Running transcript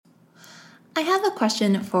I have a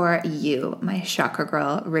question for you, my Chakra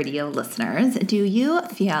Girl radio listeners. Do you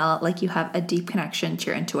feel like you have a deep connection to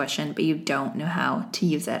your intuition, but you don't know how to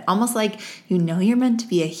use it? Almost like you know you're meant to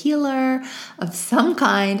be a healer of some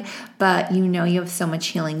kind, but you know you have so much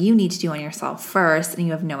healing you need to do on yourself first, and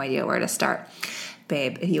you have no idea where to start.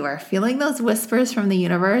 Babe, if you are feeling those whispers from the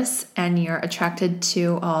universe and you're attracted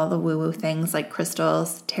to all the woo-woo things like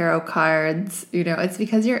crystals, tarot cards, it's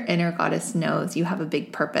because your inner goddess knows you have a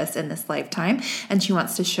big purpose in this lifetime and she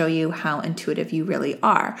wants to show you how intuitive you really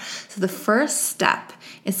are. So the first step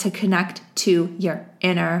is to connect to your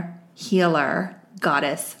inner healer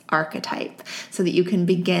goddess archetype so that you can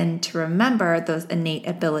begin to remember those innate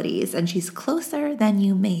abilities, and she's closer than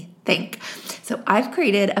you may think. So I've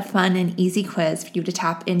created a fun and easy quiz for you to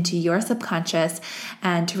tap into your subconscious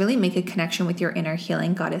and to really make a connection with your inner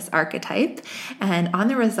healing goddess archetype. And on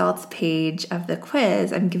the results page of the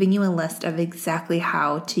quiz, I'm giving you a list of exactly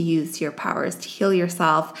how to use your powers to heal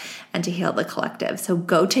yourself and to heal the collective. So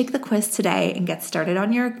go take the quiz today and get started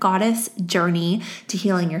on your goddess journey to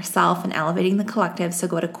healing yourself and elevating the collective. So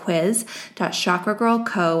go to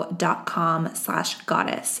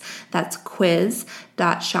quiz.chakragirlco.com/goddess. That's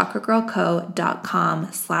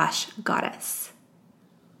quiz.chakragirlco.com/goddess.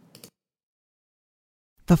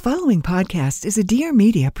 The following podcast is a Dear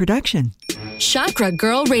Media production. Chakra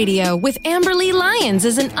Girl Radio with Amberly Lyons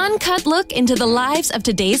is an uncut look into the lives of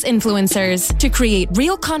today's influencers to create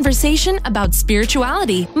real conversation about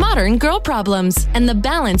spirituality, modern girl problems, and the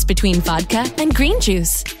balance between vodka and green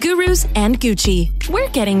juice, gurus and Gucci. We're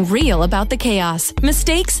getting real about the chaos,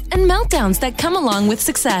 mistakes, and meltdowns that come along with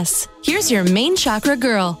success. Here's your main chakra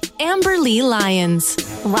girl, Amberly Lyons.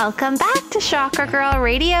 Welcome back to Chakra Girl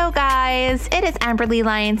Radio, guys. It is Amberly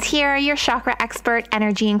Lyons here, your chakra expert,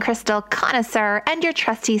 energy and crystal connoisseur, and your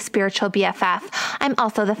trusty spiritual BFF. I'm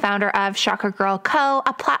also the founder of Chakra Girl Co.,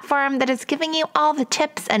 a platform that is giving you all the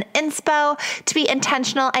tips and inspo to be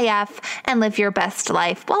intentional AF and live your best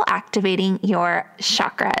life while activating your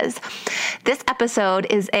chakras. This episode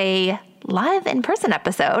is a live in-person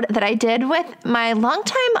episode that I did with my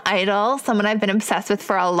longtime idol, someone I've been obsessed with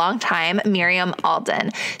for a long time, Miriam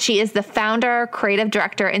Alden. She is the founder, creative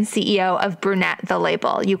director, and CEO of Brunette the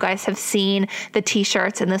Label. You guys have seen the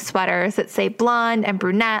t-shirts and the sweaters that say blonde and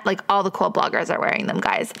brunette, like all the cool bloggers are wearing them,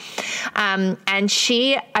 guys. And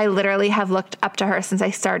I literally have looked up to her since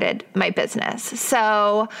I started my business.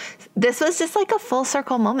 So this was just like a full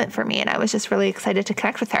circle moment for me, and I was just really excited to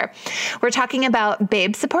connect with her. We're talking about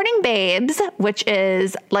babes supporting babes, which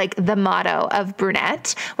is like the motto of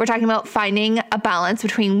Brunette. We're talking about finding a balance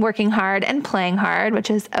between working hard and playing hard, which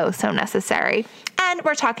is oh so necessary. And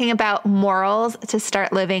we're talking about morals to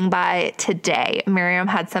start living by today. Miriam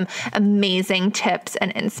had some amazing tips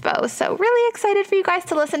and inspo. So really excited for you guys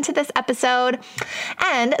to listen to this episode.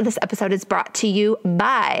 And this episode is brought to you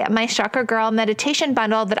by my Chakra Girl meditation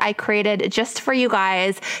bundle that I created just for you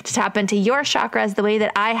guys to tap into your chakras the way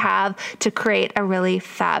that I have to create a really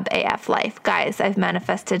fab AF life. Guys, I've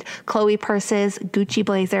manifested Chloe purses, Gucci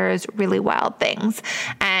blazers, really wild things.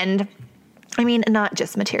 And I mean, not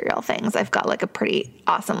just material things. I've got like a pretty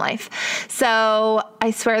awesome life. So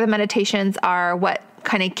I swear the meditations are what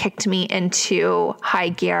kind of kicked me into high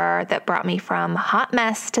gear, that brought me from hot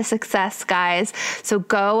mess to success, guys. So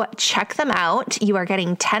go check them out. You are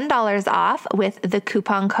getting $10 off with the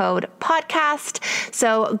coupon code podcast.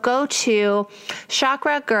 So go to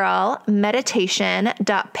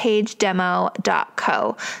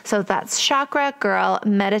chakragirlmeditation.pagedemo.co. So that's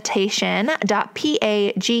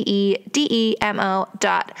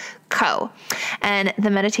chakragirlmeditation.pagedemo.co. And the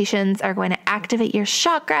meditations are going to activate your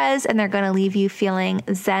chakras, and they're going to leave you feeling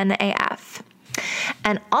Zen AF.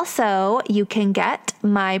 And also, you can get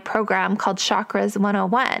my program called Chakras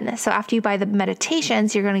 101. So after you buy the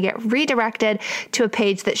meditations, you're going to get redirected to a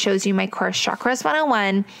page that shows you my course Chakras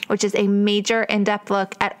 101, which is a major in-depth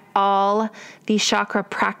look at all these chakra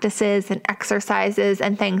practices and exercises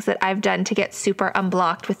and things that I've done to get super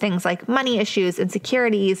unblocked with things like money issues,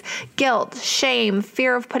 insecurities, guilt, shame,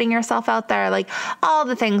 fear of putting yourself out there, like all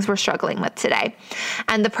the things we're struggling with today.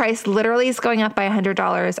 And the price literally is going up by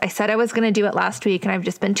 $100. I said I was going to do it last week and I've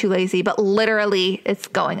just been too lazy, but literally it's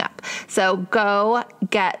going up. So go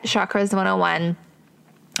get Chakras 101.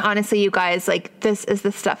 Honestly, you guys, like this is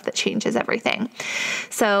the stuff that changes everything.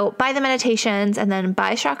 So buy the meditations and then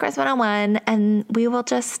buy Chakras 101 and we will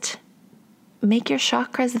just make your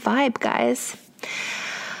chakras vibe, guys.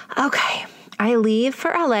 Okay. I leave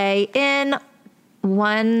for LA in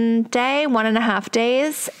 1.5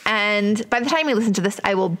 days. And by the time you listen to this,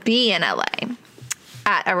 I will be in LA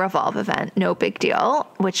at a Revolve event. No big deal,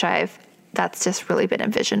 which I've that's just really been a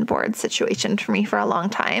vision board situation for me for a long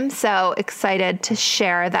time. So excited to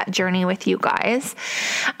share that journey with you guys.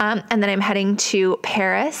 And then I'm heading to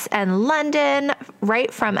Paris and London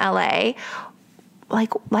right from LA.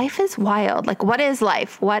 Like, life is wild. Like, what is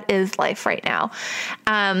life? What is life right now?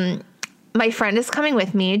 My friend is coming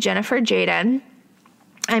with me, Jennifer Jaden.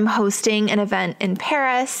 I'm hosting an event in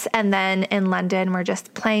Paris, and then in London, we're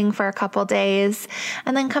just playing for a couple days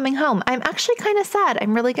and then coming home. I'm actually kind of sad.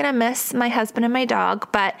 I'm really going to miss my husband and my dog,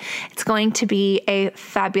 but it's going to be a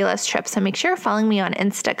fabulous trip. So make sure you're following me on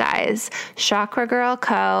Insta, guys. Chakra Girl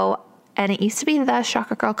Co. And it used to be the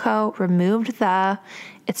Chakra Girl Co. Removed the,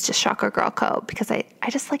 it's just Chakra Girl Co. because I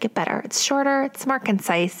just like it better. It's shorter. It's more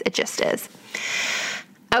concise. It just is.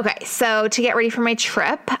 Okay, so to get ready for my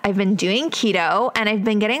trip, I've been doing keto and I've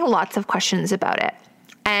been getting lots of questions about it.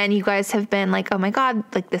 And you guys have been like, oh my God,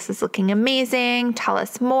 like this is looking amazing. Tell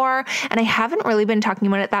us more. And I haven't really been talking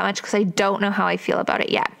about it that much because I don't know how I feel about it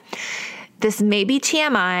yet. This may be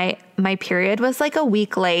TMI. My period was like a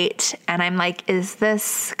week late. And I'm like, is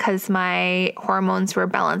this because my hormones were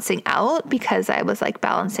balancing out because I was like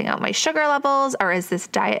balancing out my sugar levels? Or is this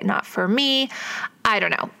diet not for me? I don't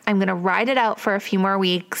know. I'm going to ride it out for a few more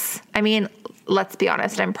weeks. I mean, let's be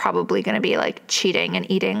honest, I'm probably going to be like cheating and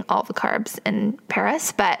eating all the carbs in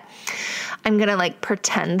Paris, but I'm going to like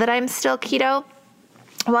pretend that I'm still keto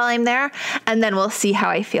while I'm there. And then we'll see how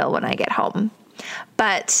I feel when I get home.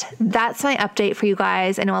 But that's my update for you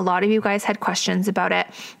guys. I know a lot of you guys had questions about it.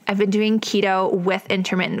 I've been doing keto with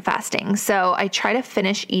intermittent fasting. So I try to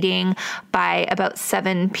finish eating by about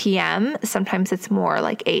 7 p.m. Sometimes it's more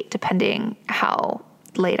like 8, depending how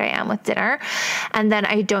late I am with dinner. And then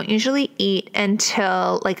I don't usually eat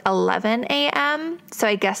until like 11 a.m. So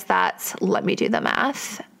I guess that's, let me do the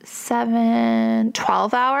math,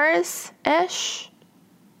 12 hours-ish?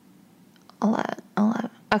 11.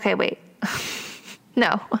 Okay, wait.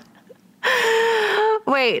 No.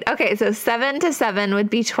 Wait, okay, so 7 to 7 would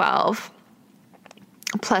be 12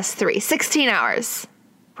 plus 3, 16 hours,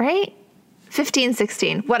 right? 15,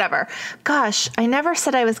 16, whatever. Gosh, I never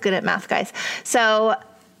said I was good at math, guys. So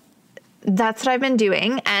that's what I've been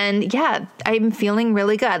doing. And yeah, I'm feeling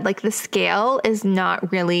really good. Like the scale is not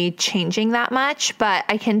really changing that much, but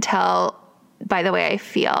I can tell by the way I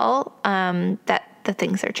feel that the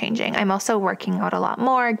things are changing. I'm also working out a lot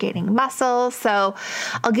more, gaining muscle. So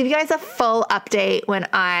I'll give you guys a full update when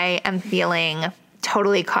I am feeling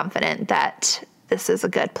totally confident that this is a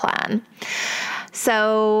good plan.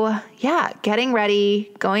 So yeah, getting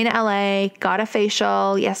ready, going to LA, got a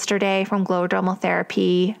facial yesterday from Glow Dermal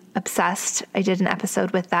Therapy. Obsessed. I did an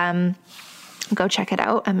episode with them. Go check it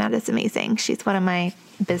out. Amanda's amazing. She's one of my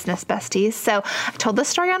business besties. So I told the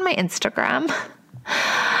story on my Instagram.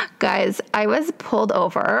 Guys, I was pulled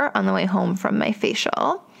over on the way home from my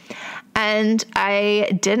facial and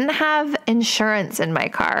I didn't have insurance in my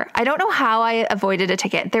car. I don't know how I avoided a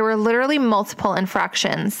ticket. There were literally multiple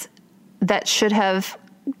infractions that should have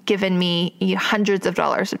given me hundreds of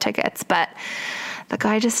dollars of tickets, but the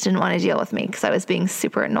guy just didn't want to deal with me because I was being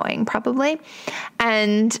super annoying probably.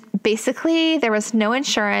 And basically there was no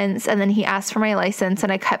insurance. And then he asked for my license and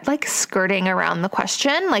I kept like skirting around the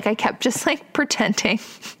question. Like I kept just like pretending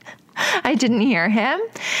I didn't hear him.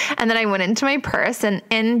 And then I went into my purse, and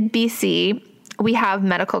in BC, we have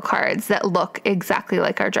medical cards that look exactly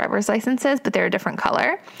like our driver's licenses, but they're a different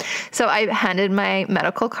color. So I handed my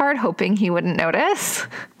medical card hoping he wouldn't notice.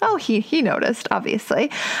 Oh, he noticed, obviously.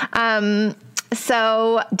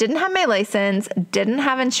 So didn't have my license, didn't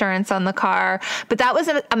have insurance on the car, but that was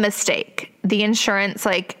a mistake. The insurance,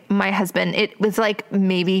 like my husband, it was like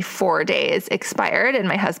maybe 4 days expired and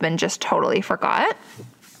my husband just totally forgot.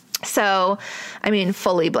 So, I mean,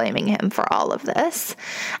 fully blaming him for all of this.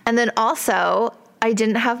 And then also I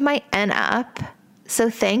didn't have my N app. So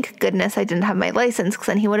thank goodness I didn't have my license because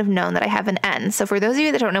then he would have known that I have an N. So for those of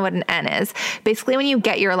you that don't know what an N is, basically when you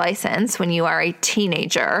get your license, when you are a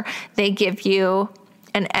teenager, they give you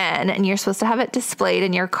an N and you're supposed to have it displayed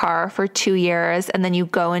in your car for 2 years. And then you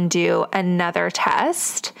go and do another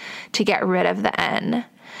test to get rid of the N.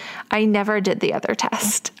 I never did the other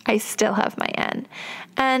test. I still have my N.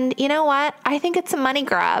 And you know what? I think it's a money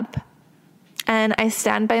grab. And I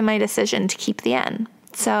stand by my decision to keep the N.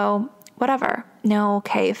 So whatever. No,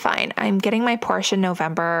 okay, fine. I'm getting my Porsche in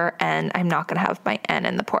November and I'm not going to have my N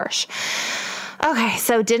in the Porsche. Okay,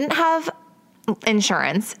 so didn't have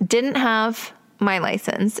insurance, didn't have my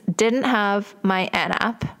license, didn't have my N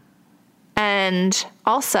app. And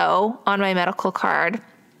also on my medical card,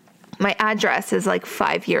 my address is like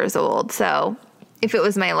 5 years old. So If it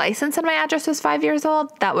was my license and my address was 5 years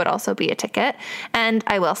old, that would also be a ticket. And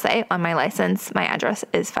I will say on my license, my address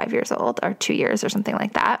is 5 years old or 2 years or something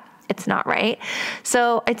like that. It's not right.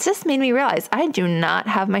 So it's just made me realize I do not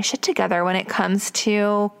have my shit together when it comes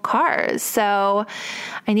to cars. So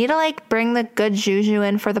I need to like bring the good juju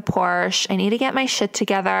in for the Porsche. I need to get my shit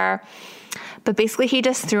together. But basically he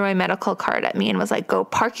just threw my medical card at me and was like, go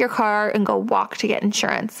park your car and go walk to get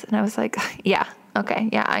insurance. And I was like, yeah, okay.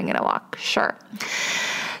 Yeah, I'm going to walk. Sure.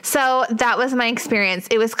 So that was my experience.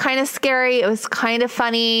 It was kind of scary. It was kind of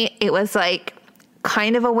funny. It was like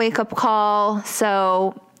kind of a wake up call.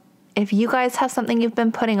 So if you guys have something you've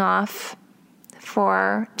been putting off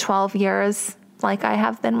for 12 years, like I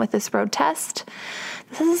have been with this road test,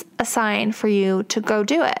 this is a sign for you to go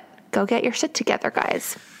do it. Go get your shit together,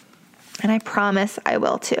 guys. And I promise I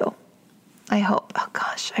will too. I hope. Oh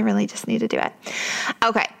gosh, I really just need to do it.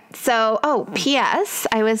 Okay. So, P.S.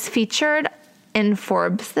 I was featured in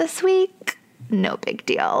Forbes this week. No big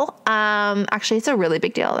deal. Actually, it's a really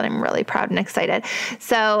big deal and I'm really proud and excited.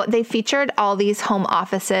 So they featured all these home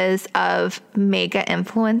offices of mega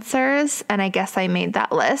influencers. And I guess I made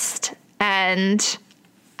that list. And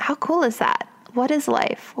how cool is that? What is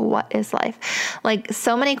life? What is life? Like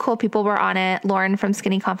so many cool people were on it. Lauren from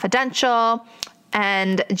Skinny Confidential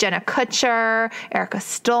and Jenna Kutcher, Erica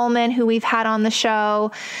Stolman, who we've had on the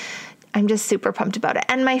show. I'm just super pumped about it.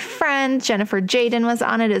 And my friend Jennifer Jaden was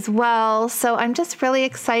on it as well. So I'm just really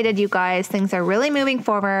excited, you guys. Things are really moving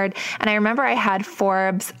forward. And I remember I had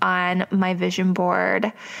Forbes on my vision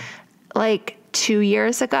board like 2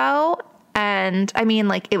 years ago. And I mean,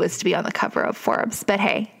 like it was to be on the cover of Forbes, but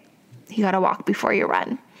hey, you got to walk before you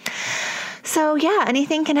run. So yeah,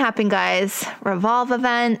 anything can happen, guys. Revolve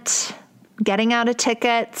event, getting out of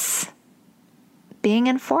tickets, being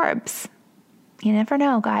in Forbes. You never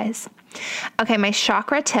know, guys. Okay, my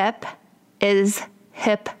chakra tip is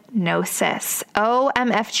hypnosis.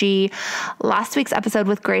 OMFG. Last week's episode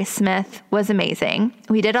with Grace Smith was amazing.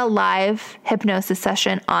 We did a live hypnosis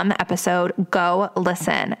session on the episode. Go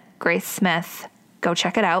listen. Grace Smith. Go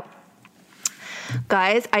check it out.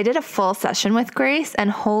 Guys, I did a full session with Grace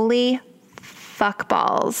and holy fuck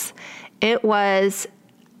balls. It was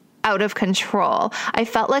out of control. I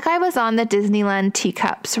felt like I was on the Disneyland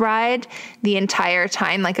Teacups ride the entire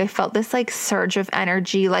time. Like I felt this like surge of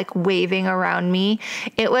energy like waving around me.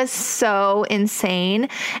 It was so insane.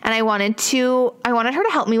 And I wanted her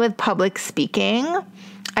to help me with public speaking.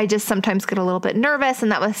 I just sometimes get a little bit nervous,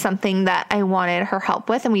 and that was something that I wanted her help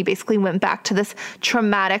with. And we basically went back to this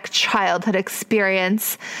traumatic childhood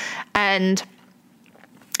experience. And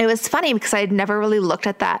it was funny because I had never really looked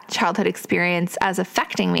at that childhood experience as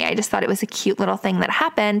affecting me. I just thought it was a cute little thing that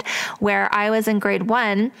happened where I was in grade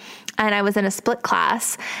 1 and I was in a split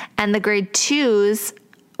class, and the grade 2s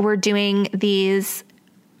were doing these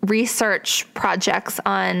research projects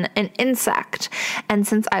on an insect. And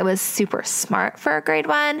since I was super smart for a grade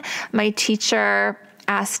 1, my teacher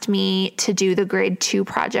asked me to do the grade 2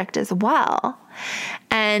 project as well.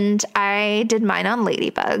 And I did mine on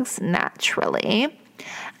ladybugs, naturally.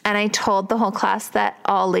 And I told the whole class that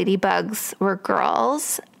all ladybugs were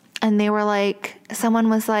girls. And they were like, someone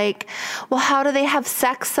was like, well, how do they have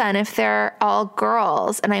sex then if they're all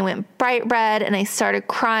girls? And I went bright red and I started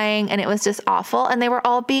crying and it was just awful. And they were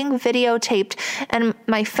all being videotaped and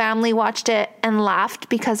my family watched it and laughed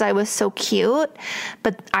because I was so cute,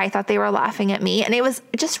 but I thought they were laughing at me. And it was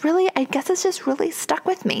just really, I guess it's just really stuck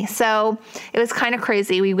with me. So it was kind of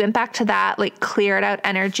crazy. We went back to that, like cleared out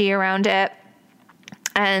energy around it.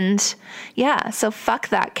 And yeah, so fuck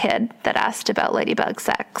that kid that asked about ladybug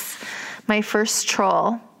sex. My first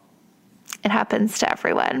troll. It happens to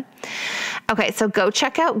everyone. Okay, so go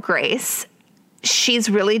check out Grace. She's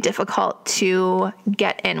really difficult to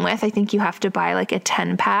get in with. I think you have to buy like a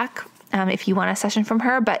 10-pack if you want a session from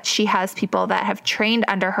her, but she has people that have trained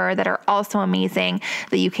under her that are also amazing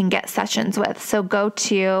that you can get sessions with. So go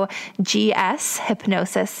to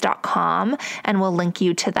gshypnosis.com and we'll link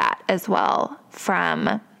you to that as well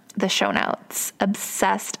from the show notes.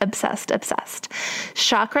 Obsessed, obsessed, obsessed.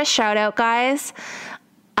 Chakra shout out, guys.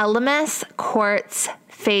 Elemis Quartz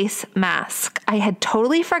face mask. I had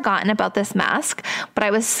totally forgotten about this mask, but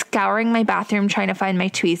I was scouring my bathroom trying to find my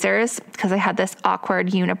tweezers because I had this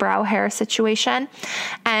awkward unibrow hair situation.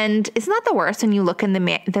 And isn't that the worst when you look in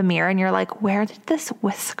the mirror and you're like, where did this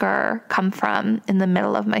whisker come from in the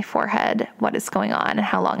middle of my forehead? What is going on and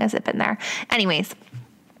how long has it been there? Anyways,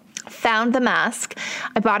 found the mask.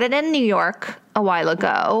 I bought it in New York a while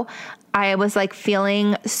ago. I was like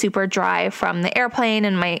feeling super dry from the airplane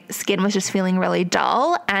and my skin was just feeling really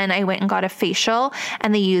dull. And I went and got a facial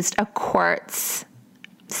and they used a quartz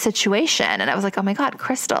situation. And I was like, oh my God,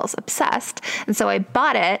 crystals, obsessed. And so I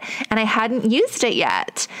bought it and I hadn't used it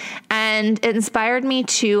yet. And it inspired me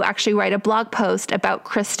to actually write a blog post about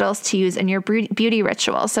crystals to use in your beauty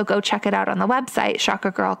ritual. So go check it out on the website,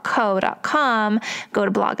 chakragirlco.com, go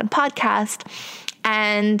to blog and podcast.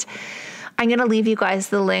 And I'm going to leave you guys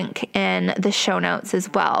the link in the show notes as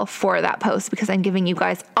well for that post, because I'm giving you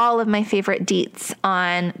guys all of my favorite deets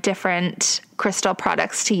on different crystal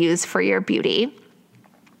products to use for your beauty.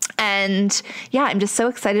 And yeah, I'm just so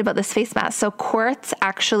excited about this face mask. So quartz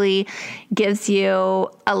actually gives you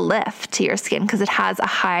a lift to your skin because it has a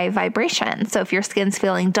high vibration. So if your skin's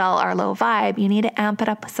feeling dull or low vibe, you need to amp it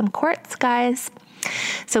up with some quartz, guys.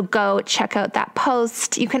 So go check out that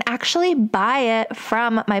post. You can actually buy it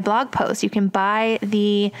from my blog post. You can buy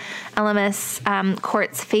the LMS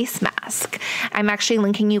quartz face mask. I'm actually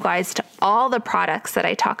linking you guys to all the products that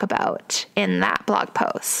I talk about in that blog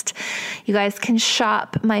post. You guys can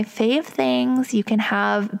shop my fave things. You can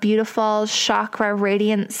have beautiful chakra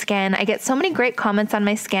radiant skin. I get so many great comments on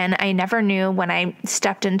my skin. I never knew when I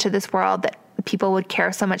stepped into this world that people would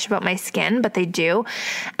care so much about my skin, but they do.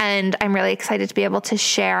 And I'm really excited to be able to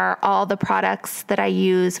share all the products that I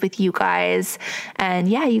use with you guys. And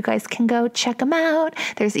yeah, you guys can go check them out.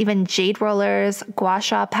 There's even jade rollers, gua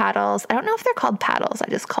sha paddles. I don't know if they're called paddles. I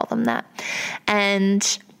just call them that.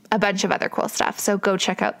 And a bunch of other cool stuff. So go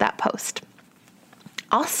check out that post.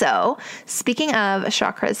 Also, speaking of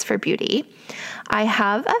chakras for beauty, I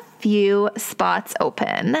have a few spots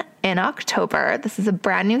open in October. This is a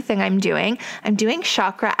brand new thing I'm doing. I'm doing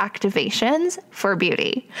chakra activations for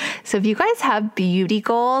beauty. So if you guys have beauty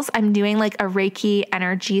goals, I'm doing like a Reiki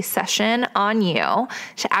energy session on you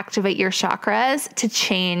to activate your chakras, to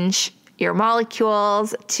change your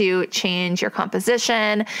molecules, to change your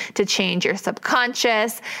composition, to change your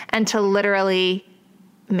subconscious, and to literally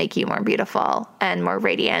make you more beautiful and more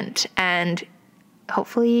radiant and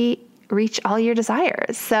hopefully reach all your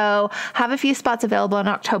desires. So have a few spots available in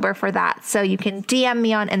October for that. So you can DM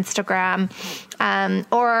me on Instagram,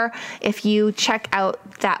 or if you check out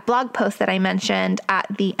that blog post that I mentioned at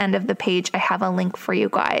the end of the page, I have a link for you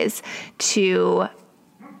guys to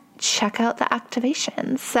check out the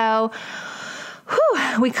activations. So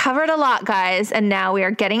we covered a lot, guys. And now we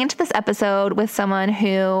are getting into this episode with someone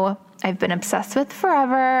who I've been obsessed with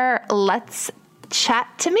forever. Let's chat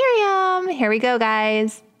to Miriam. Here we go,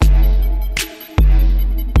 guys.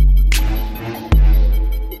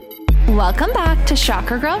 Welcome back to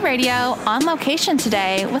Chakra Girl Radio, on location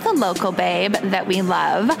today with a local babe that we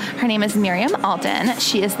love. Her name is Miriam Alden.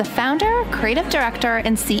 She is the founder, creative director,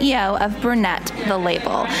 and CEO of Brunette, the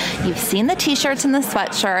label. You've seen the t-shirts and the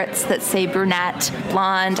sweatshirts that say brunette,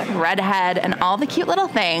 blonde, redhead, and all the cute little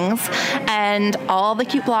things. And all the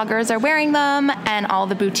cute bloggers are wearing them, and all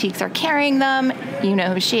the boutiques are carrying them. You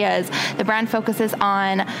know who she is. The brand focuses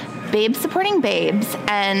on babes supporting babes,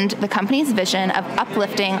 and the company's vision of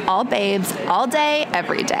uplifting all babes all day,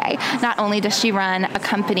 every day. Not only does she run a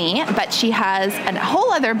company, but she has a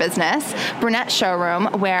whole other business, Brunette Showroom,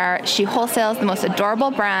 where she wholesales the most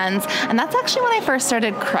adorable brands. And that's actually when I first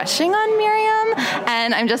started crushing on Miriam.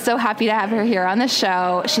 And I'm just so happy to have her here on the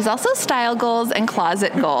show. She's also Style Goals and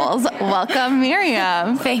Closet Goals. Welcome,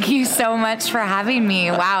 Miriam. Thank you so much for having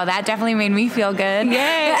me. Wow, that definitely made me feel good.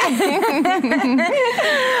 Yay.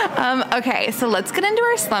 Okay, so let's get into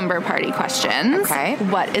our slumber party questions. Okay.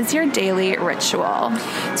 What is your daily ritual?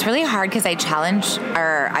 It's really hard because I'm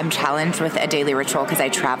challenged with a daily ritual because I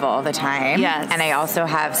travel all the time. Yes. And I also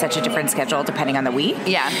have such a different schedule depending on the week.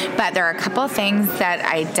 Yeah. But there are a couple of things that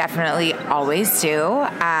I definitely always do.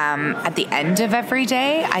 At the end of every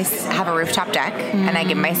day, I have a rooftop deck, and I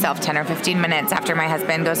give myself 10 or 15 minutes after my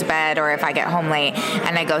husband goes to bed, or if I get home late,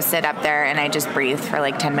 and I go sit up there and I just breathe for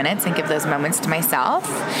like 10 minutes and give those moments to myself.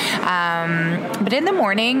 But in the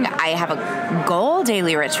morning, I have a goal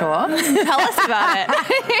daily ritual. Tell us about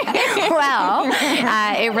it. Well,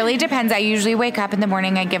 it really depends. I usually wake up in the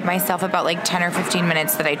morning. I give myself about like 10 or 15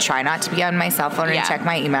 minutes that I try not to be on my cell phone and check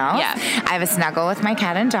my emails. Yeah. I have a snuggle with my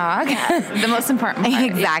cat and dog. The most important part.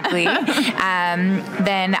 Exactly.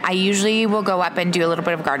 Then I usually will go up and do a little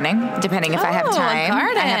bit of gardening, depending if I have time.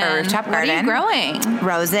 Garden. I have a rooftop garden. What are you growing?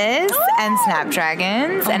 Roses and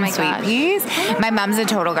snapdragons and my sweet gosh. peas. My mom's a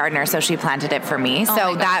total gardener, so she planted it for me.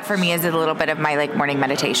 So that for me is a little bit of my like morning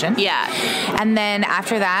meditation. Yeah. And then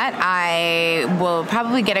after that, I will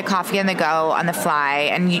probably get a coffee on the go, on the fly.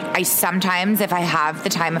 And I sometimes, if I have the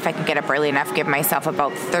time, if I can get up early enough, give myself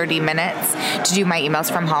about 30 minutes to do my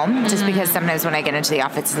emails from home, just because sometimes notice when I get into the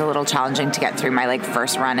office, it's a little challenging to get through my like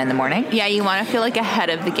first run in the morning. Yeah, you want to feel like ahead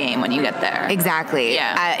of the game when you get there. Exactly.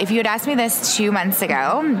 Yeah. If you had asked me this 2 months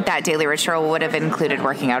ago, that daily ritual would have included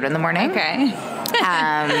working out in the morning. Okay.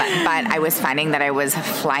 But I was finding that I was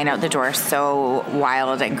flying out the door so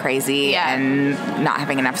wild and crazy and not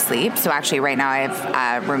having enough sleep. So actually right now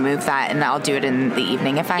I've removed that, and I'll do it in the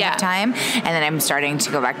evening if I have time. And then I'm starting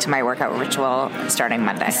to go back to my workout ritual starting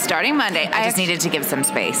Monday. I just needed to give some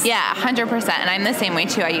space. Yeah, 100%. And I'm the same way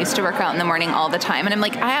too. I used to work out in the morning all the time, and I'm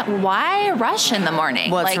like, why rush in the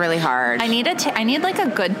morning? Well, like, it's really hard. I need like a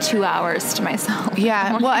good 2 hours to myself.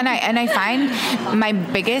 Yeah. Well, and I find my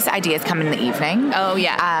biggest ideas come in the evening. Oh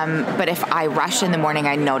yeah. But if I rush in the morning,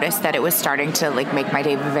 I noticed that it was starting to like make my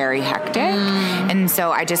day very hectic. And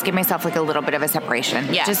so I just give myself like a little bit of a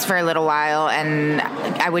separation just for a little while. And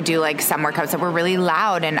I would do like some workouts that were really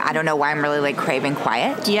loud, and I don't know why I'm really like craving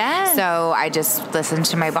quiet. Yeah. So I just listened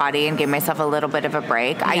to my body and gave myself a little bit of a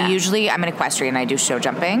break. Yeah. I'm an equestrian. I do show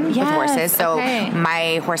jumping with horses. So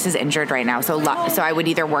my horse is injured right now. So I would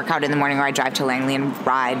either work out in the morning or I drive to Langley and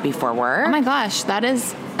ride before work. Oh my gosh, that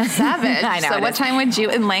is savage. I know. So what time would you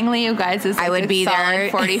in Langley? You guys is like I would be there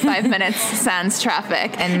 45 minutes sans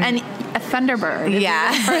traffic and a Thunderbird.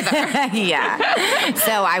 Yeah.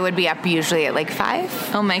 So I would be up usually at like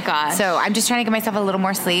 5. Oh my gosh. So I'm just trying to give myself a little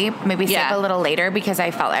more sleep, maybe sleep a little later, because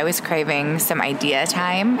I felt I was craving some idea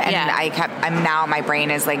time, and now my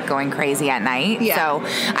brain is like going crazy at night. Yeah. So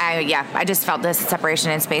I just felt this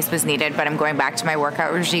separation and space was needed, but I'm going back to my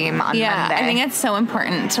workout regime on Monday. I think it's so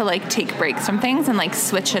important to like take breaks from things and like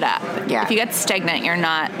switch it up. Yeah. If you get stagnant, you're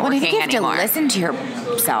not working I think you have anymore. to listen to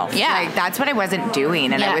yourself. Yeah. Like that's what I wasn't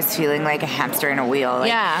doing, and I was feeling like a hamster in a wheel.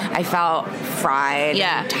 Like, I felt fried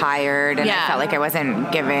and tired, and I felt like I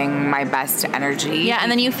wasn't giving my best energy. Yeah,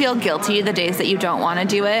 and then you feel guilty the days that you don't want to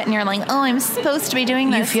do it, and you're like, oh, I'm supposed to be doing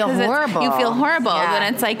this. You feel horrible.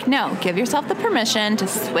 Then it's like, no, give yourself the permission to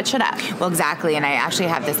switch it up. Well, exactly, and I actually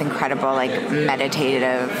have this incredible like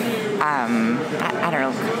meditative, I don't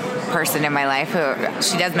know, person in my life who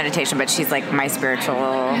she does meditation, but she's like my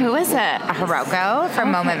spiritual. Who is it? Hiroko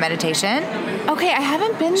from Moment Meditation. Okay, I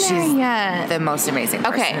haven't been there yet. The most amazing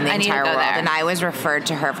person in the entire world. And I was referred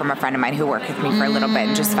to her from a friend of mine who worked with me for a little bit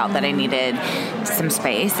and just felt that I needed some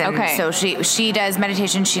space. And so she does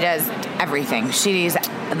meditation. She does everything. She's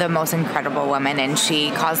the most incredible woman, and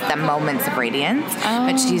she calls them moments of radiance.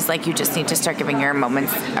 But she's like, you just need to start giving your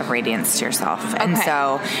moments of radiance to yourself. And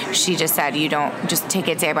so she just said, you don't just take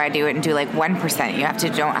it day by day and do like 1%. You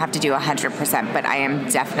don't have to do 100%, but I am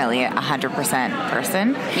definitely a 100%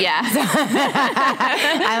 person. Yeah. So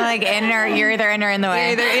I'm like you're either in or in the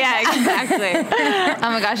way. Exactly.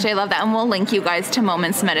 Oh my gosh, I love that. And we'll link you guys to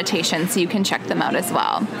Moments Meditation so you can check them out as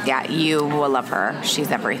well. Yeah, you will love her.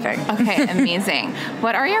 She's everything. Okay, amazing.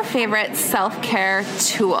 What are your favorite self-care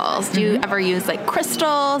tools? Do you ever use like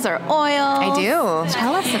crystals or oils? I do.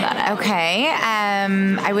 Tell us about it. Okay.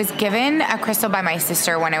 I was given a crystal by my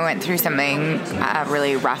sister when I went through something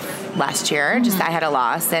really rough last year. Just I had a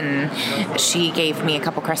loss, and she gave me a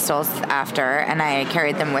couple crystals after, and I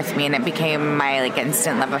carried them with me, and it became my like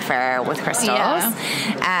instant love affair with crystals. Yeah.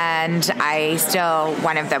 And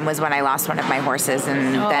one of them was when I lost one of my horses,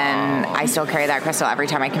 and then I still carry that crystal every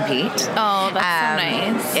time I compete. Oh, that's so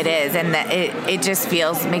nice. It is, and it just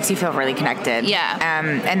makes you feel really connected. Yeah.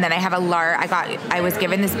 And then I have I was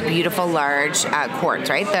given this beautiful large quartz,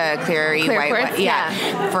 right? The clear white quartz,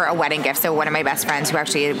 for a wedding gift. So one of my best friends who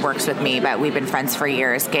actually works with me, but we've been friends for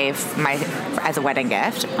years, gave as a wedding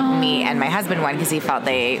gift me and my husband one, because he felt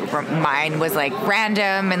mine was like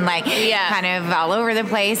random and like kind of all over the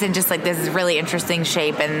place and just like this really interesting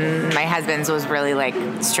shape, and my husband's was really like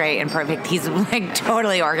straight and perfect. He's like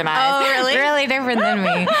totally organized. Oh, really? Really different than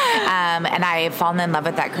me. And I've fallen in love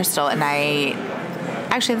with that crystal, and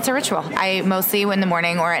actually, that's a ritual. I mostly in the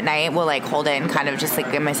morning or at night will like hold it and kind of just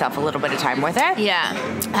like give myself a little bit of time with it. Yeah.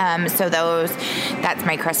 So that's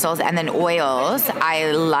my crystals. And then oils.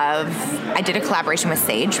 I did a collaboration with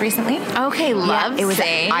Sage recently. Okay,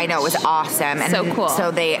 Sage. I know, it was awesome. And so cool.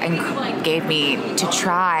 So they gave me to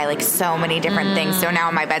try like so many different things. So now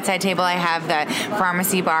on my bedside table, I have the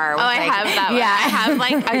pharmacy bar. I have that one. Yeah. I have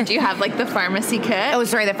like, do you have like the pharmacy kit? Oh,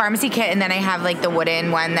 sorry, the pharmacy kit. And then I have like the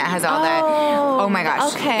wooden one that has all oh my gosh.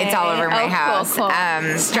 Okay. It's all over my house. Cool.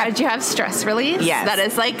 Do you have stress release? Yes. That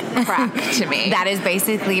is like crack to me. That is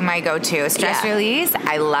basically my go-to. Stress release.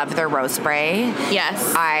 I love their rose spray.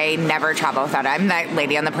 Yes. I never travel without it. I'm that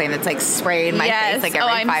lady on the plane that's like spraying my face like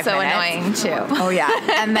every 5 minutes. Oh, I'm so annoying too. Oh, yeah.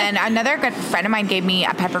 And then another good friend of mine gave me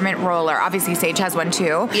a peppermint roller. Obviously, Sage has one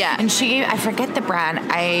too. Yeah. And I forget the brand.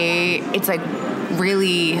 It's like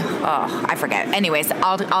really, I forget. Anyways,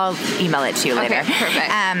 I'll email it to you later. Okay, perfect.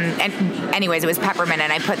 And anyways, it was peppermint,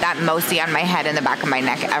 and I put that mostly on my head and the back of my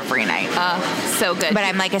neck every night. So good. But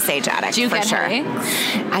I'm like a sage addict. Do you for get sure.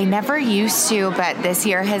 headaches? I never used to, but this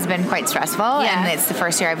year has been quite stressful, and it's the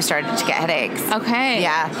first year I've started to get headaches. Okay.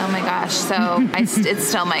 Yeah. Oh my gosh. So it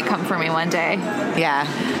still might come for me one day. Yeah.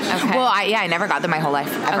 Okay. Well, I never got them my whole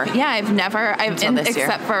life ever. Okay. Yeah, I've never. This year.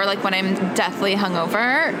 Except for like when I'm deathly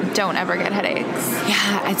hungover, don't ever get headaches.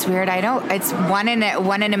 Yeah, it's weird. I don't. It's one in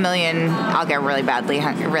a million. I'll get really badly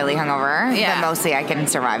really hungover. Yeah. But mostly I can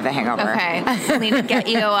survive the hangover. Okay. We'll need to get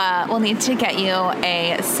you. We'll need to get you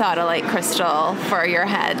a Sodalite crystal for your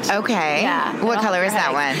head. Okay. Yeah. What It'll color help is your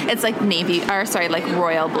that headaches. one? It's like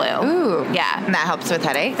royal blue. Ooh. Yeah. And that helps with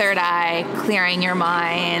headaches. Third eye, clearing your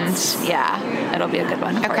mind. Yeah. It'll be a good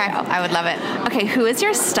one for Okay. you. I would love it. Okay. Who is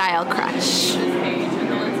your style crush?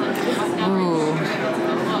 Ooh.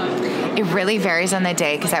 It really varies on the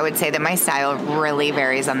day, because I would say that my style really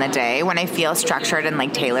varies on the day. When I feel structured and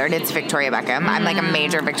like tailored, it's Victoria Beckham. I'm like a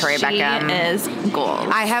major Victoria Beckham. She is gold.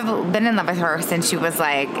 I have been in love with her since she was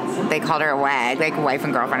like, they called her a WAG, like wife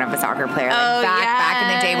and girlfriend of a soccer player. Like back in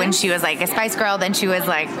the day when she was like a Spice Girl. Then she was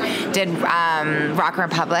like, did Rock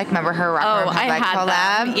Republic. Remember her Rock Republic I had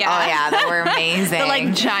collab? them. Yeah. Oh yeah, they were amazing. The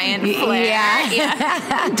like giant flare.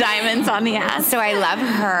 Yeah. Diamonds on the ass. So I love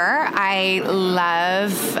her. I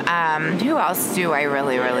love, who else do I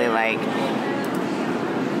really, really like?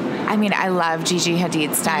 I mean, I love Gigi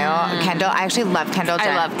Hadid style. Kendall. I actually love Kendall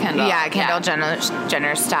Jenner. I love Kendall. Yeah, Kendall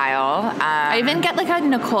Jenner style. I even get like a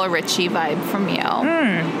Nicole Richie vibe from you.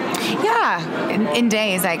 Yeah, in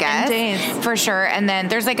days, I guess. In days. For sure. And then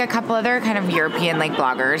there's like a couple other kind of European like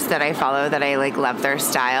bloggers that I follow that I like love their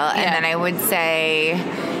style. And then I would say,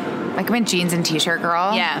 like, I'm a jeans and t-shirt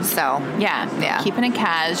girl. Yeah. So. Yeah. Keeping it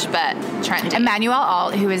cash, but trendy. Emmanuelle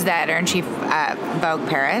Alt, who is the editor-in-chief at Vogue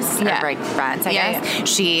Paris, or like France, I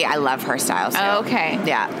guess. I love her style. So. Okay.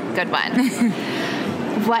 Yeah. Good one.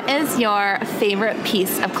 What is your favorite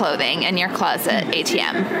piece of clothing in your closet,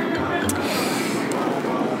 ATM?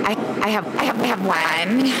 I have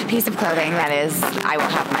one piece of clothing that is, I will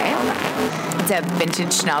have it's a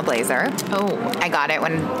vintage Chanel blazer. Oh. I got it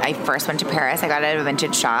when I first went to Paris. I got it at a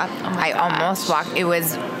vintage shop. I almost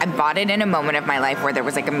I bought it in a moment of my life where there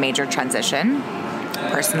was like a major transition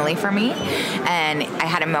personally for me, and I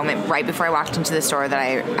had a moment right before I walked into the store that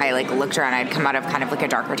I like looked around. I'd come out of kind of like a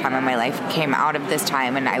darker time in my life, came out of this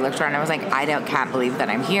time, and I looked around and I was like, can't believe that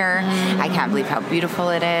I'm here. I can't believe how beautiful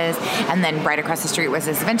it is. And then right across the street was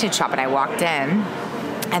this vintage shop, and I walked in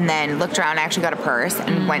and then looked around. I actually got a purse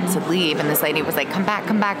and went to leave, and this lady was like, come back,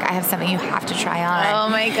 I have something you have to try on. Oh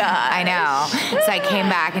my God. I know. So I came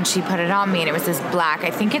back and she put it on me, and it was this black, I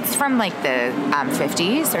think it's from like the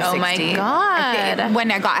 50s or 60s. Oh my God. When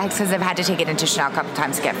I got, because I've had to take it into Chanel a couple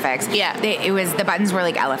times to get fixed. Yeah. The buttons were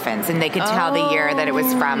like elephants, and they could tell the year that it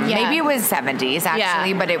was from. Yeah. Maybe it was 70s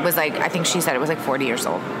actually, but it was like, I think she said it was like 40 years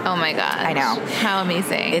old. Oh my God. I know. How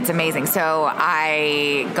amazing. It's amazing. So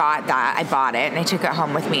I got that. I bought it and I took it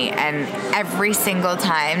home with me. And every single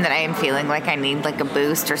time that I am feeling like I need like a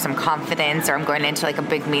boost or some confidence, or I'm going into like a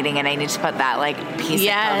big meeting and I need to put that like piece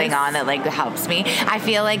of clothing on that like helps me, I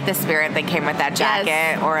feel like the spirit that came with that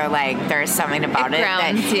jacket, or like there's something about it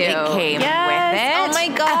that it came with it. Oh my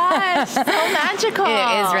gosh. So magical.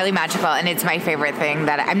 It is really magical, and it's my favorite thing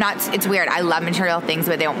that it's weird. I love material things,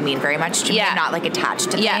 but they don't mean very much to me. I'm not like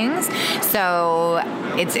attached to things. So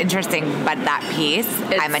it's interesting, but that piece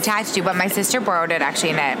I'm attached to. But my sister borrowed it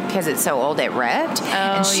actually because it's so old it ripped,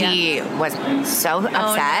 and she was so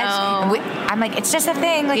upset. No. I'm like, it's just a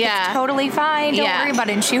thing, like it's totally fine, don't worry about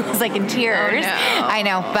it. And she was like in tears. I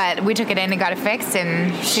know, but we took it in and got it fixed,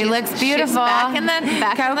 and she looks beautiful. She's back in the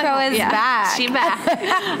Coco is back. She's back.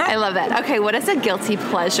 I love that. Okay, what is a guilty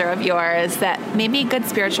pleasure of yours that maybe good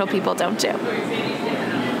spiritual people don't do?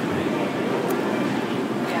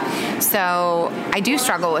 So I do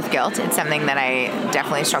struggle with guilt. It's something that I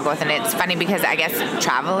definitely struggle with. And it's funny because I guess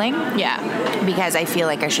traveling. Yeah. Because I feel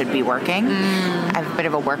like I should be working. I have a bit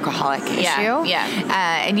of a workaholic issue.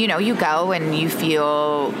 Yeah. And you go and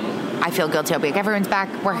I feel guilty. I'll be like, everyone's back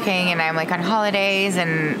working and I'm like on holidays,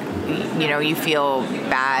 and you feel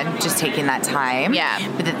bad just taking that time. Yeah.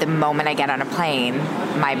 But at the moment I get on a plane,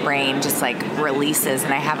 my brain just like releases,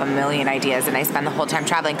 and I have a million ideas, and I spend the whole time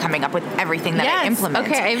traveling coming up with everything that I implement.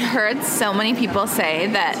 Okay, I've heard so many people say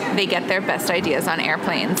that they get their best ideas on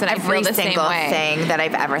airplanes, and every I feel the single same way. thing that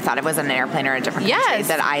I've ever thought of was on an airplane or a different country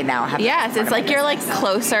that I now have. Yes, it's like you're like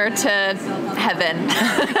closer to heaven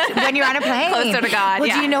when you're on a plane. Closer to God. Well,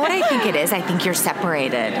 do you know what I think it is. I think you're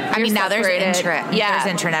separated. Now there's internet. Yeah.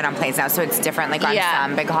 There's internet on planes now, so it's different, like on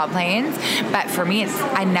some big haul planes. But for me,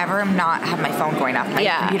 I never not have my phone going off. My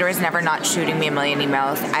computer is never not shooting me a million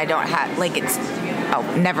emails. I don't have,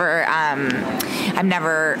 never, I'm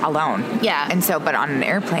never alone. Yeah. And so, but on an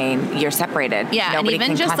airplane, you're separated. Yeah, Nobody and even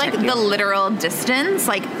can just like contact you. the literal distance,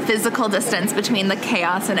 like physical distance between the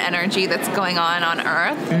chaos and energy that's going on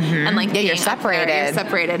Earth, and like you're being separated. up there, you're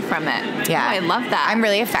separated from it. Yeah. Oh, I love that. I'm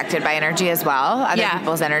really affected by energy as well. Other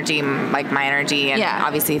people's energy, like my energy, and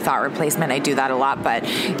obviously thought replacement. I do that a lot, but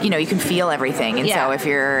you can feel everything. And so if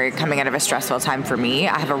you're coming out of a stressful time, for me,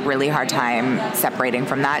 I have a really hard time separating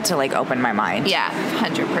from that to like open my mind. Yeah,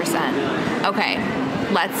 100%. Okay.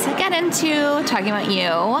 Let's get into talking about you.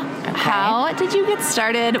 Okay. How did you get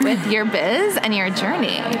started with your biz and your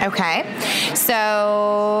journey? Okay.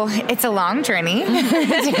 So it's a long journey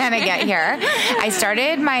to kind of get here. I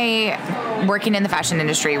started my working in the fashion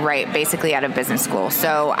industry basically out of business school.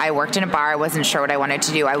 So I worked in a bar. I wasn't sure what I wanted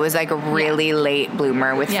to do. I was like a really late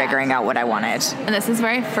bloomer with figuring out what I wanted. And this is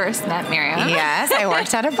where I first met Miriam. Yes, I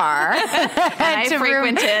worked at a bar. And I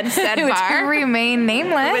frequented said bar. To remain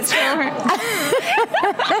nameless.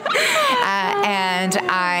 And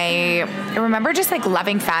I remember just like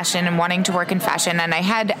loving fashion and wanting to work in fashion. And I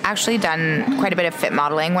had actually done quite a bit of fit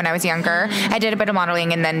modeling when I was younger. I did a bit of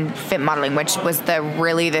modeling and then fit modeling, which was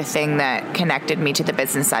really the thing that connected me to the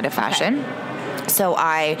business side of fashion. Okay. So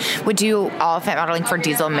I would do all fit modeling for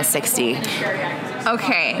Diesel Miss 60.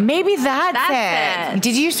 Okay. Maybe that's it.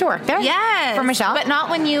 Did you used to work there? Yes. For Michelle? But not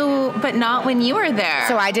when you were there.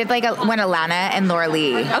 So I did when Alana and Laura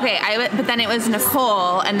Lee. Okay, but then it was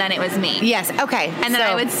Nicole and then it was me. Yes, okay. And then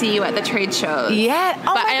I would see you at the trade shows. Yeah.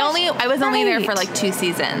 Oh, but I was only there for like 2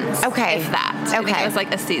 seasons. Okay. If that. Okay. I think it was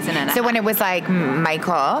like a season and a half. So when it was like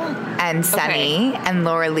Michael and Sunny and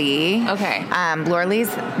Laura Lee. Okay. Laura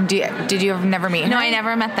Lee's, did you never meet her? No, I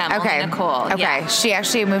never met them. Okay. Only Nicole. Okay. Yeah. She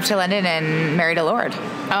actually moved to London and married a lord.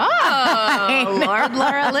 Oh, Lord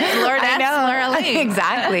Laura Lee. Lordess Laura Lee.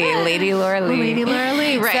 Exactly. Lady Laura Lee. Lady Laura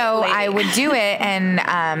Lee, right. So lady. I would do it, and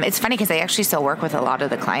it's funny because I actually still work with a lot of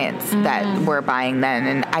the clients that were buying then,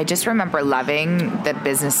 and I just remember loving the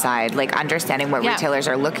business side, like understanding what retailers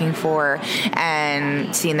are looking for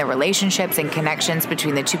and seeing the relationships and connections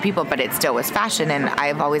between the two people, but it still was fashion, and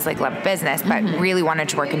I've always like loved business, but really wanted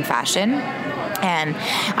to work in fashion. And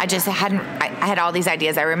I just I had all these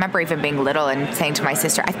ideas. I remember even being little and saying to my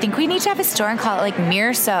sister, I think we need to have a store and call it like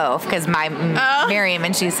Mir Soph, because my Miriam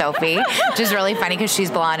and she's Sophie, which is really funny because she's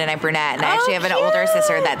blonde and I'm brunette. And I actually have an older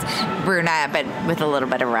sister that's brunette, but with a little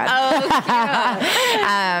bit of red. Oh,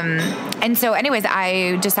 cute. And so anyways,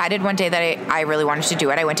 I decided one day that I really wanted to do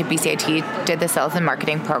it. I went to BCIT, did the sales and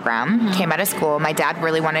marketing program, came out of school. My dad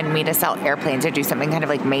really wanted me to sell airplanes or do something kind of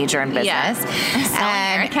like major in business. Yes.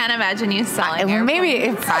 I can't imagine you selling airplanes.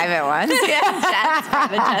 Maybe private ones. Jets,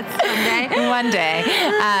 private jets one day.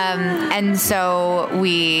 And so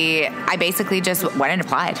I basically just went and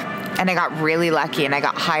applied. And I got really lucky, and I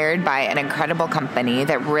got hired by an incredible company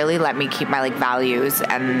that really let me keep my like values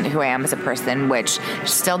and who I am as a person, which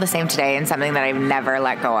is still the same today and something that I've never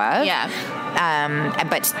let go of. Yeah.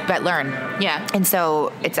 But learn. Yeah. And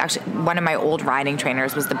so it's actually one of my old riding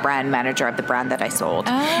trainers was the brand manager of the brand that I sold.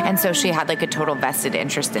 Oh. And so she had like a total vested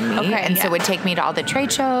interest in me. Okay, and so would take me to all the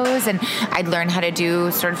trade shows, and I'd learn how to do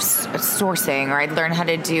sort of sourcing, or I'd learn how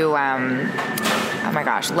to do,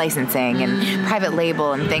 licensing and private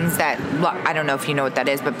label and things that, well, I don't know if you know what that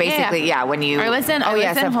is, but basically, when you... Of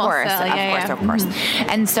course.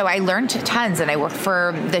 And so I learned tons, and I worked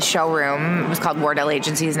for the showroom. It was called Wardell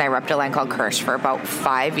Agencies, and I repped a line called Kirsch for about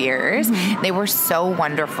 5 years. Mm-hmm. They were so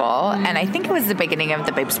wonderful. Mm-hmm. And I think it was the beginning of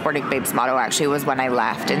the Sporting Babes motto, actually, was when I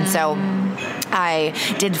left. And so I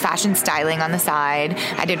did fashion styling on the side.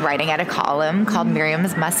 I did writing at a column called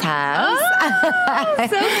Miriam's Must-Haves. Oh, so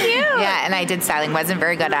cute. Yeah, and I did styling. Wasn't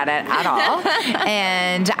very good at it at all.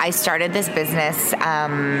 And I started this business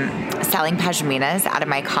selling pashminas out of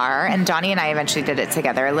my car. And Donnie and I eventually did it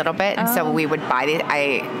together a little bit. And so we would buy these.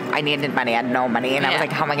 I needed money. I had no money. And I was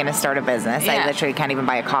like, how am I going to start a business? I literally can't even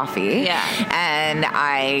buy a coffee. Yeah. And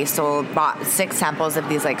I bought 6 samples of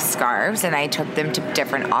these like scarves, and I took them to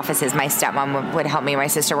different offices. My stepmom would help me. My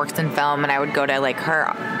sister works in film, and I would go to like her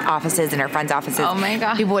offices and her friends' offices. Oh my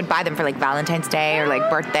God. People would buy them for like Valentine's Day or like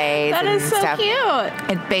birthdays. That is so stuff. Cute.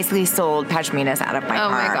 It basically sold pashminas out of my car.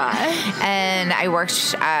 Oh my God. And I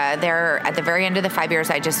worked there at the very end of the 5 years.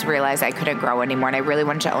 I just realized I couldn't grow anymore, and I really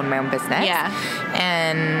wanted to own my own business. Yeah.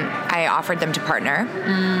 And I offered them to partner.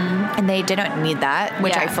 And they didn't need that,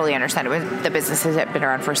 which I fully understand. It was, the businesses had been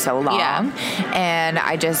around for so long. And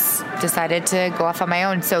I just decided to go off on my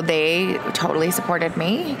own. So they totally supported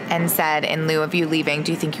me and said, in lieu of you leaving,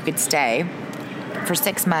 do you think you could stay for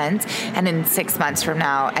 6 months and in 6 months from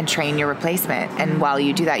now and train your replacement? And while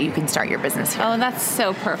you do that, you can start your business here. Oh, that's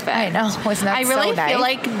so perfect. I know. Wasn't that I really so nice?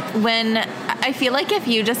 feel like if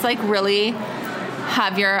you just like really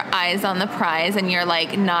have your eyes on the prize and you're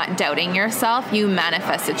like not doubting yourself, you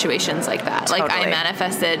manifest situations like that. Totally. Like I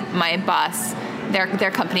manifested my boss,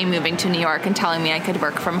 their company moving to New York and telling me I could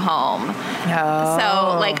work from home. Oh.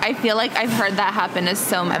 So like I feel like I've heard that happen to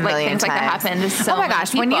so many like things like that happen to so many Oh my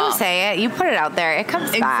gosh, when you say it, you put it out there, it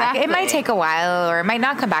comes back. It might take a while or it might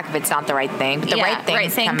not come back if it's not the right thing, but the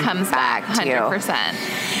right thing comes back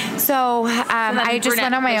 100%. So I just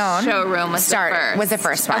went on my own. Showroom was the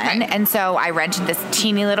first one. Okay. And so I rented this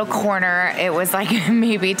teeny little corner. It was like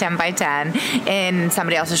maybe 10 by 10 in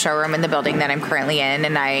somebody else's showroom in the building that I'm currently in.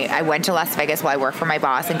 And I went to Las Vegas while I worked for my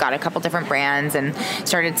boss and got a couple different brands and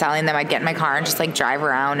started selling them. I'd get in my car and just like drive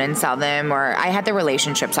around and sell them. Or I had the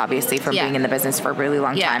relationships, obviously, from being in the business for a really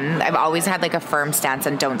long time. I've always had like a firm stance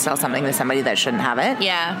on don't sell something to somebody that shouldn't have it.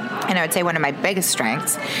 Yeah. And I would say one of my biggest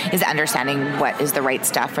strengths is understanding what is the right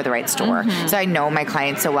stuff for the right store. So I know my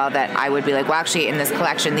clients so well that I would be like, well, actually, in this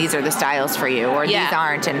collection, these are the styles for you, or these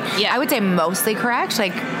aren't. And I would say mostly correct,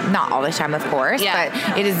 like not all the time, of course,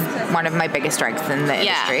 but it is one of my biggest strengths in the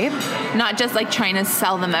industry. Not just like trying to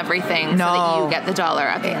sell them everything so that you get the dollar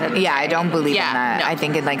at the end of the day. I don't believe in that. No. I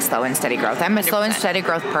think in like slow and steady growth. I'm a 100%. Slow and steady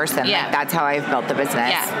growth person. Yeah. Like, that's how I've built the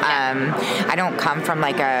business. I don't come from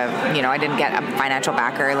like I didn't get a financial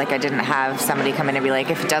backer. Like I didn't have somebody come in and be like,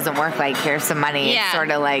 if it doesn't work, like here's some money. It's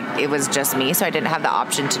sort of like, it was just me. So I didn't have the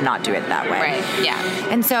option to not do it that way. Right. Yeah.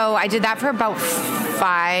 And so I did that for about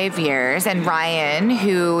 5 years. And Ryan,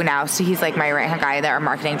 who now, so he's like my right-hand guy, our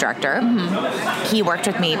marketing director. He worked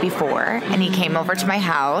with me before and he came over to my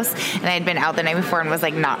house and I had been out the night before and was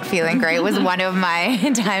like not feeling great. It was one of my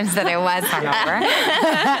times that I was hungover.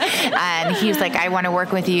 And he was like, I want to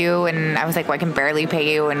work with you. And I was like, well, I can barely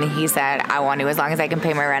pay you. And he said, I want to, as long as I can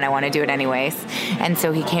pay my rent, I want to do it anyways. And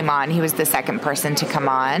so he came on. He was the second person to come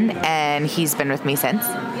on and he's been with me since.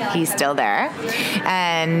 He's still there.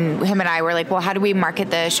 And him and I were like, well, how do we market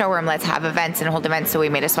the showroom? Let's have events and hold events. So we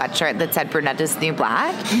made a sweatshirt that said Brunetta's New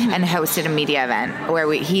Black and hosted a media event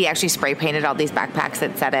where he actually spray painted all these backpacks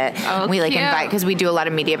that said it. Oh, we like cute. invite, because we do a lot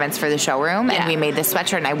of media events for the showroom and we made this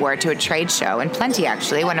sweatshirt and I wore it to a trade show and Plenty,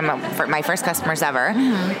 actually, one of my first customers ever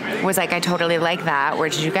was like, I totally like that. Where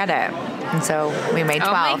did you get it? And so we made 12.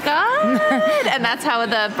 Oh my God. And that's how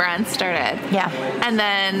the brand started. Yeah. And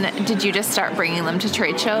then did you just start bringing them to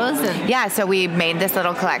trade shows? Yeah, so we made this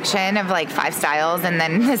little collection of like 5 styles and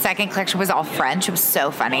then the second collection was all French. It was so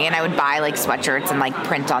funny. And I would buy like sweatshirts and like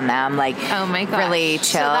print on them, like oh my gosh. Really chill.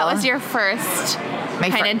 So that was your first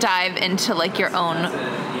kind of dive into like your own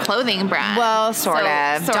clothing brand. Well, sort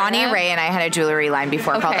of. Donnie Ray and I had a jewelry line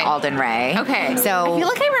before called Alden Ray. Okay. So I feel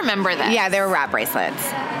like I remember that. Yeah, they were wrap bracelets.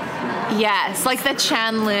 Yes, like the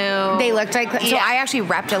Chanlu. They looked like, so I actually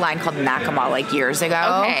repped a line called Nakamall like years ago.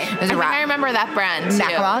 Okay. I remember that brand too.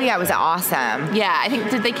 Nakamall, yeah, it was awesome. Yeah, I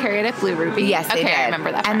think, did they carry it at Blue Ruby? Yes, they did. I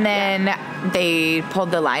remember that And brand. then they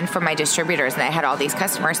pulled the line from my distributors and I had all these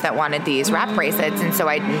customers that wanted these wrap bracelets. And so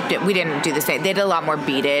we didn't do the same. They did a lot more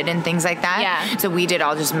beaded and things like that. Yeah. So we did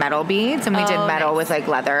all just metal beads and we did metal with like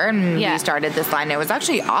leather and we started this line. It was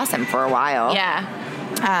actually awesome for a while. Yeah.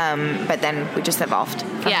 But then we just evolved.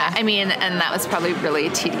 Yeah, I mean, and that was probably really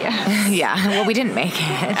tedious. Yeah, well, we didn't make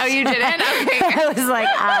it. Oh, you didn't? Okay. I was like,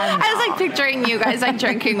 I was like picturing you guys like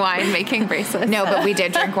drinking wine, making bracelets. No, but we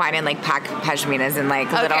did drink wine and like pack pashminas in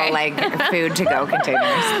like little like food to go containers.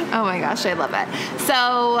 Oh my gosh, I love it.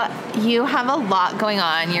 So you have a lot going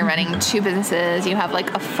on. You're running 2 businesses. You have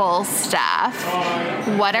like a full staff.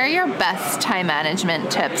 What are your best time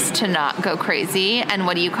management tips to not go crazy? And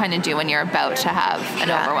what do you kind of do when you're about to have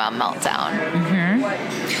an overwhelm meltdown?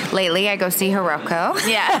 Lately, I go see Hiroko.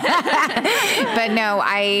 Yeah. But no,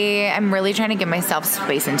 I am really trying to give myself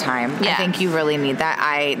space and time. Yeah. I think you really need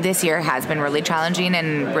that. This year has been really challenging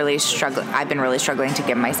and I've been really struggling to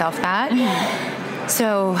give myself that.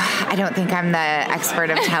 So I don't think I'm the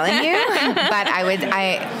expert of telling you, but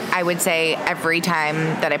I would say every time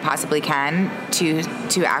that I possibly can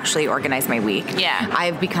to actually organize my week. Yeah.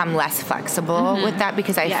 I've become less flexible with that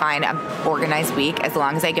because I find an organized week, as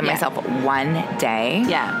long as I give myself one day.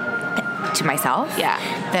 Yeah. to myself,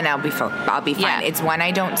 then I'll be fine. Yeah. It's when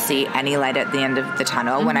I don't see any light at the end of the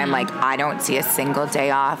tunnel, when I'm like, I don't see a single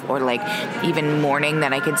day off, or like even morning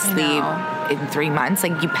that I could sleep in 3 months,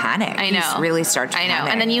 like you panic. I know. You really start to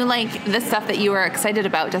panic. And then you like the stuff that you were excited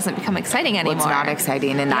about doesn't become exciting anymore. Well, it's not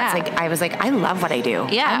exciting. And that's like, I was like, I love what I do.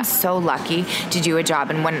 Yeah. I'm so lucky to do a job.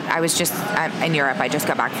 And when I was just in Europe, I just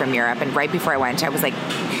got back from Europe. And right before I went, I was like,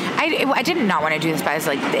 I did not want to do this, but I was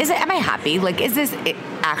like, am I happy? Like, is this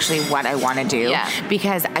actually what I want to do? Yeah.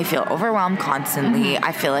 Because I feel overwhelmed constantly.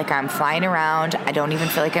 I feel like I'm flying around. I don't even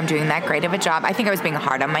feel like I'm doing that great of a job. I think I was being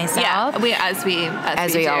hard on myself. Yeah, as we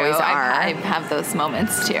always are. I have those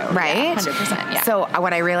moments too. Right? Yeah, 100%. Yeah. So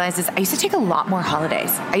what I realized is I used to take a lot more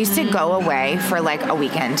holidays. I used to go away for like a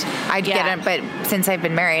weekend. I'd get it, but since I've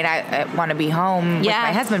been married, I want to be home with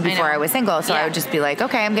my husband before I was single. So I would just be like,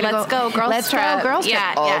 okay, I'm going to Let's go girls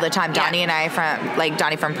trip all the time. Donnie and I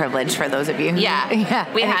Donnie from Privilege, for those of you who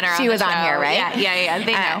we had her. She was on here, right? Yeah.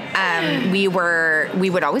 They know. We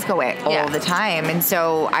would always go away all the time, and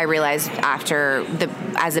so I realized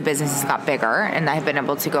as the business got bigger, and I've been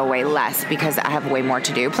able to go away less because I have way more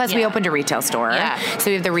to do. Plus, we opened a retail store, so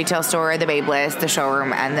we have the retail store, the Babe List, the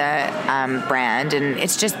showroom, and the brand, and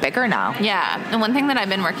it's just bigger now. Yeah, and one thing that I've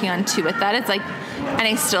been working on too with that is like, and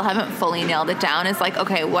I still haven't fully nailed it down, is like,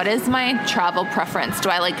 okay, what is my travel preference? Do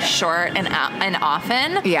I like short and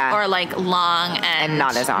often? Yeah. Or like long and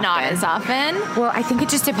not as often? Well, I think it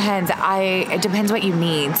just depends. It depends what you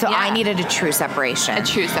need. So I needed a true separation.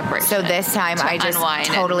 So this time I just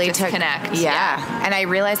totally disconnect. And I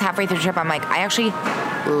realized halfway through the trip, I'm like, I actually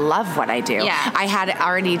love what I do. Yeah. I had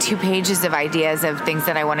already 2 pages of ideas of things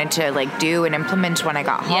that I wanted to like do and implement when I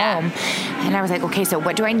got home. And I was like, okay, so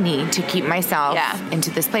what do I need to keep myself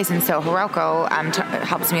into this place? And so Hiroko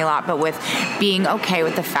helps me a lot, but with being okay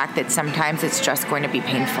with the fact that sometimes it's just going to be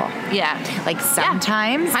painful. Yeah. Like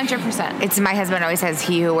sometimes. 100%. It's my husband always says,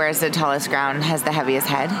 he who wears the tallest crown has the heaviest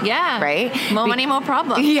head. Yeah. Right? More money, more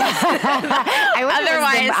problem. Yeah. I wish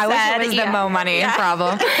it was the mo money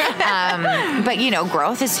problem. But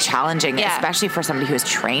growth is challenging, especially for somebody who is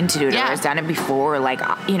trained to do it or has done it before. Like,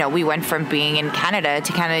 we went from being in Canada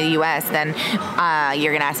to Canada, US. Then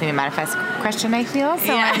you're going to ask me a manifest question, I feel.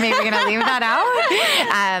 So I'm maybe going to leave that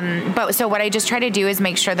out. But so what I just try to do is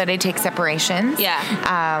make sure that I take separations. Yeah.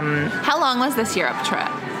 How long was this Europe trip?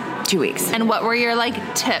 2 weeks. And what were your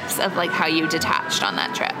tips of how you detached on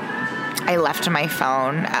that trip? I left my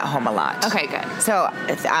phone at home a lot. Okay, good. So,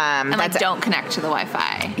 don't connect to the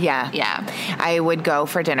Wi-Fi. Yeah. I would go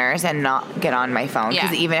for dinners and not get on my phone,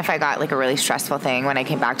 because even if I got a really stressful thing, when I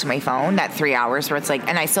came back to my phone, that 3 hours where it's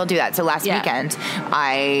and I still do that. So last weekend,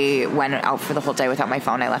 I went out for the whole day without my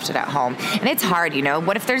phone. I left it at home, and it's hard.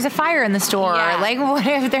 What if there's a fire in the store? What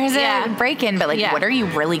if there's a break-in? But what are you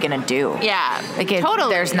really gonna do? Yeah,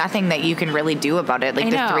 totally. There's nothing that you can really do about it. The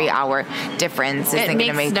 3 hour difference isn't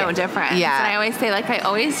gonna make no difference. Yeah. And I always say,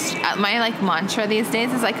 my mantra these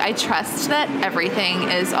days is I trust that everything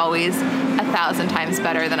is always 1,000 times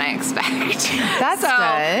better than I expect. That's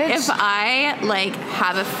good. If I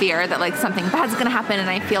have a fear that something bad's gonna happen, and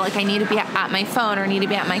I feel I need to be at my phone or need to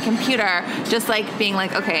be at my computer, just being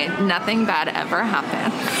okay, nothing bad ever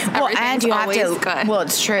happened. Well, and you have to. Good. Well,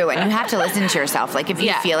 it's true, and you have to listen to yourself. If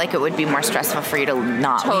you feel it would be more stressful for you to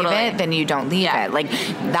not leave it, then you don't leave it.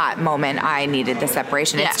 That moment, I needed the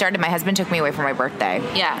separation. It started. My husband took me away for my birthday.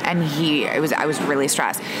 Yeah. And I was really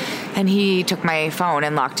stressed. And he took my phone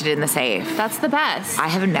and locked it in the safe. That's the best. I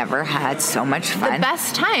have never had so much fun. The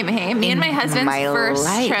best time, hey? Me and my husband's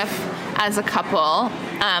first trip as a couple,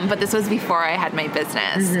 but this was before I had my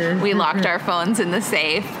business. We locked our phones in the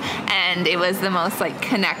safe, and it was the most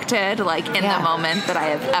connected, in the moment that I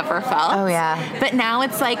have ever felt. Oh, yeah. But now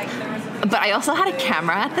it's but I also had a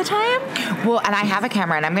camera at the time. Well, and I have a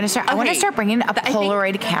camera, and I'm going to start. I want to start bringing a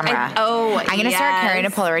Polaroid camera. I'm going to start carrying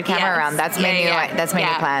a Polaroid camera around. That's my new. That's my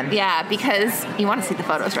new plan. Yeah, because you want to see the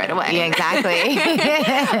photos right away. Yeah, exactly.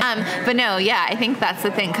 But no, I think that's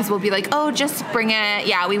the thing, because we'll be just bring it.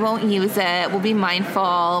 Yeah, we won't use it. We'll be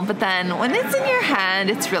mindful. But then when it's in your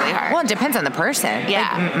hand, it's really hard. Well, it depends on the person.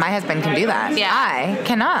 Yeah, my husband can do that. Yeah, I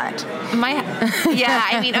cannot. So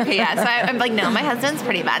I'm no, my husband's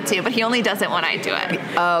pretty bad too, but he only does it when I do it.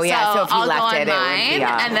 Oh yeah, so if you I'll left go on it, mine, it would be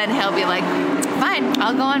off. And then he'll be fine,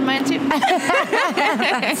 I'll go on mine too.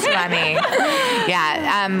 That's funny.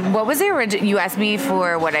 Yeah. What was the original? You asked me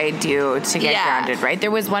for what I do to get grounded, right?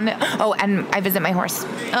 There was one. Oh, and I visit my horse.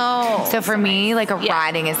 Oh. So for me,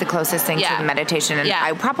 riding is the closest thing to the meditation, and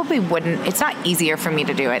I probably wouldn't. It's not easier for me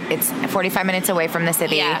to do it. It's 45 minutes away from the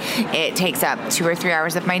city. Yeah. It takes up 2 or 3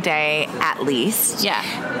 hours of my day at least. Yeah.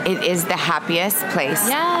 It is the happiest place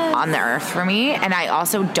Yes. on the earth for me. And I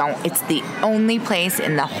also it's the only place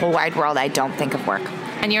in the whole wide world I don't think of work.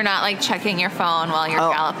 And you're not like checking your phone while you're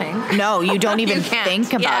galloping. No, you don't even You can't.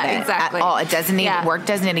 think about it exactly. at all. It doesn't even, work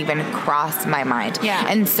doesn't even cross my mind. Yeah.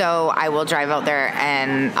 And so I will drive out there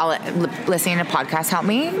and I'll listening to podcasts help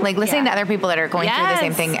me. Like listening to other people that are going through the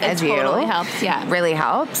same thing as you. Totally helps. Yeah. Really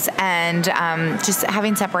helps. And just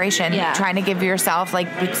having separation, trying to give yourself, like,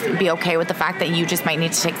 be okay with the fact that you just might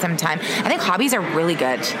need to take some time. I think hobbies are really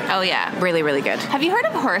good. Oh, yeah. Really, really good. Have you heard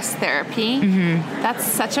of horse therapy? Mm-hmm. That's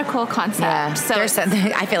such a cool concept. Yeah. So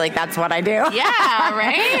I feel like that's what I do. Yeah,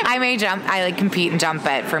 right? I may jump. I like compete and jump,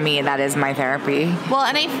 but for me, that is my therapy. Well,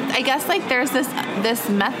 and I guess like there's this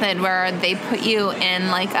method where they put you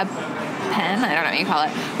in like a pen, I don't know what you call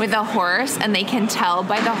it, with a horse, and they can tell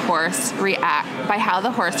by how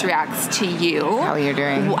the horse reacts to you. How you're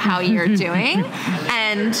doing.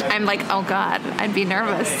 And I'm like, oh God, I'd be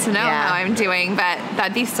nervous to know how I'm doing, but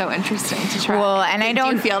that'd be so interesting to try. Well, and I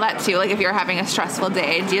don't do you feel that too. Like if you're having a stressful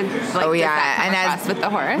day, do you like? Oh yeah, does that come and across with the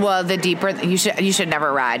horse. Well, the deeper you should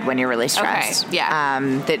never ride when you're really stressed. Okay. Yeah.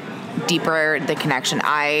 The deeper the connection.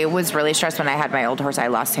 I was really stressed when I had my old horse. I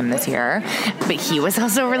lost him this year, but he was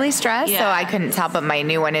also really stressed, so I couldn't tell. But my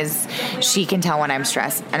new one she can tell when I'm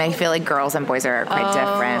stressed, and I feel like girls and boys are quite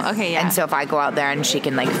different. Okay, yeah. And so if I go out there and she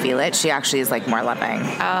can like feel it, she actually is like more loving.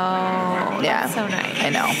 Oh, that's so nice. I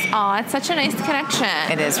know. Oh, it's such a nice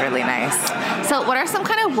connection. It is really nice. So, what are some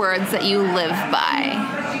kind of words that you live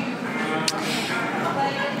by?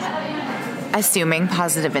 Assuming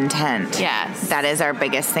positive intent. Yes. That is our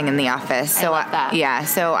biggest thing in the office. So I love that. Yeah,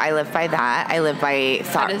 so I live by that. I live by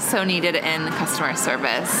thought. That is so needed in customer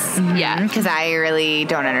service. Mm-hmm. Yeah. Because I really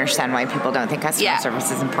don't understand why people don't think customer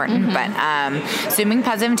service is important. Mm-hmm. But assuming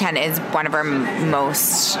positive intent is one of our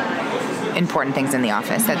most important things in the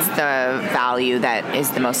office. That's the value that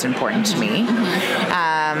is the most important to me.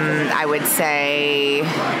 I would say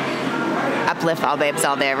uplift all babes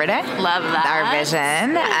all day, every day. Love that. Our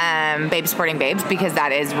vision. Babes supporting babes, because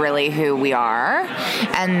that is really who we are.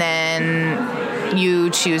 And then you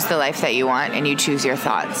choose the life that you want, and you choose your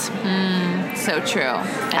thoughts. So true.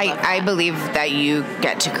 I believe that you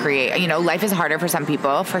get to create, life is harder for some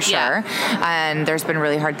people, for sure. Yeah. And there's been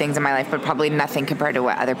really hard things in my life, but probably nothing compared to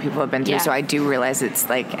what other people have been through. Yeah. So I do realize it's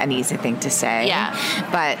like an easy thing to say. Yeah.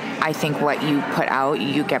 But I think what you put out,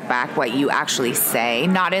 you get back. What you actually say,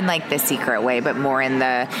 not in like the secret way, but more in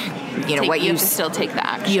the, what you have to still take the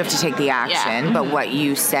action. You have to take the action, but what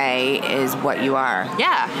you say is what you are.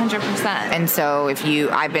 Yeah, 100%. And so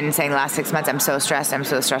I've been saying the last 6 months, I'm so stressed.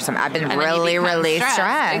 I've been really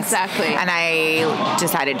stressed. Exactly. And I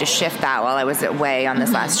decided to shift that while I was away on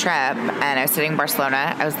this last trip. And I was sitting in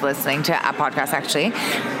Barcelona. I was listening to a podcast, actually.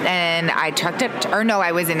 And I chucked it. Or no,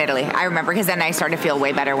 I was in Italy. I remember, because then I started to feel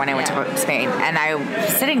way better when I went to Spain. And I was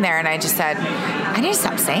sitting there and I just said, I need to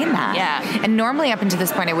stop saying that. Yeah. And normally up until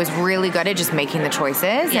this point, I was really good at just making the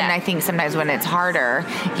choices. Yeah. And I think sometimes when it's harder,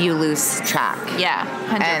 you lose track. Yeah,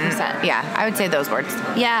 100%. And yeah, I would say those words.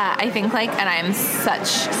 Yeah, I think and I'm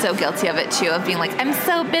so guilty of it too, of being like, I'm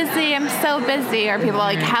so busy. Or people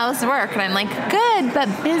are like, how's work? And I'm like, good,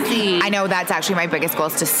 but busy. I know that's actually my biggest goal,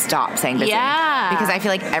 is to stop saying busy. Yeah. Because I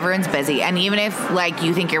feel like everyone's busy. And even if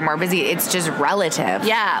you think you're more busy, it's just relative.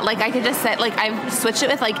 Yeah, I could just say, I've switched it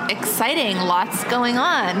with exciting, lots going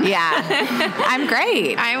on. Yeah. I'm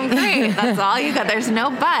great. That's all you got. There's no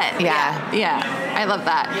but. Yeah. I love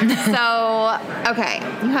that. So, okay,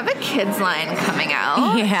 you have a kids line coming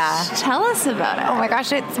out. Yeah. Tell us about it. Oh my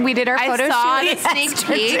gosh, we did our photo shoot. I saw the sneak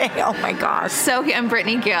peek. Oh my gosh. So cute. And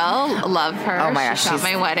Brittany Gill, love her. Oh my gosh. She shot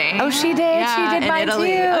my wedding. Oh, she did? Yeah, she did mine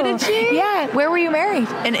Italy. too. Oh, did she? Yeah. Where were you married?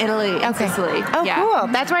 In Italy. In Sicily. Oh, yeah. cool.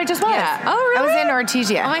 That's where I just was. Yeah. Oh, really? I was in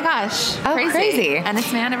Ortigia. Oh my gosh. Oh, crazy. And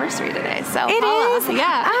it's my anniversary today, so. It is?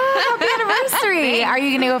 Yeah. Oh, happy anniversary. Are you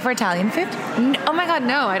going to go for Italian food? Oh my God,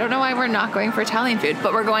 no. I don't know why we're not going for Italian food,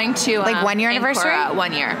 but we're going to 1 year anniversary? Ancora,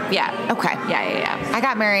 1 year. Yeah. Okay. Yeah. I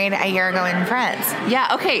got married a year ago in France.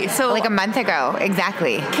 Yeah, okay. So a month ago,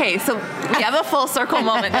 exactly. Okay, so we have a full circle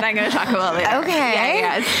moment that I'm going to talk about later. Okay.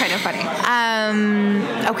 Yeah, it's kind of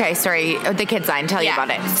funny. Okay, sorry. The kids line, tell you about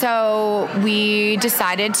it. So we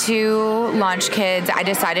decided to launch kids. I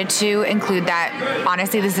decided to include that.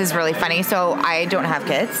 Honestly, this is really funny. So I don't have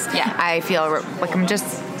kids. Yeah. I feel like I'm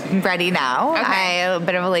just ready now. Okay. I'm a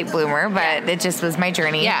bit of a late bloomer, but it just was my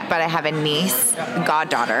journey. Yeah. But I have a niece,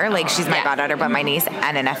 goddaughter, like she's my goddaughter, but my niece,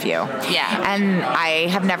 and a nephew. Yeah. And I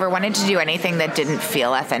have never wanted to do anything that didn't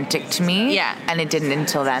feel authentic to me. Yeah. And it didn't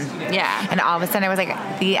until then. Yeah. And all of a sudden I was like,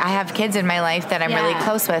 I have kids in my life that I'm really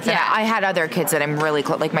close with. And I had other kids that I'm really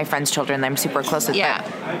close, like my friends' children that I'm super close with. Yeah.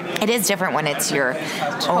 But it is different when it's your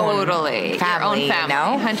own family, your own family, you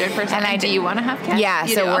know? 100%. And do you want to have kids? Yeah,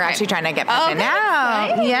 You so do? we're Okay. actually trying to get pregnant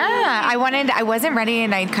now. Nice. Yeah, I wasn't ready,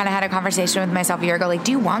 and I kind of had a conversation with myself a year ago, like,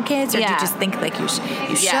 do you want kids, or do you just think like you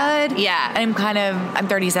should? Yeah. And I'm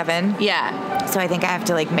 37. Yeah. So I think I have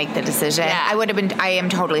to like make the decision. Yeah. I am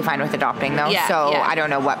totally fine with adopting though. Yeah, So yeah. I don't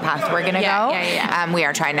know what path we're gonna Yeah, go. yeah. We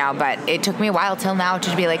are trying now, but it took me a while till now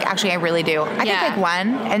to be like, actually, I really do. I think Yeah. like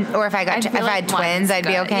one, or if I had twins, I'd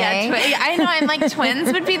be okay. Yeah, I know. I'm like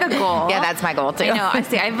twins would be the goal. Yeah, that's my goal too. I know.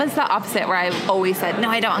 I was the opposite where I always said, no,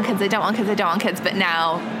 I don't want kids. I don't want kids. I don't want kids. But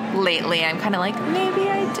now, lately, I'm kind of like, maybe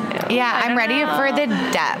I do. Yeah, I'm ready know. for the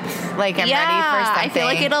depth. Like I'm ready for something. I feel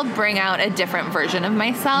like it'll bring out a different version of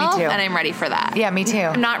myself. Me too. And I'm ready for that. Yeah, me too.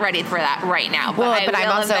 I'm not ready for that right now. But I but I'm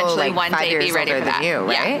will also eventually like one 5 day years be ready older for that. than you,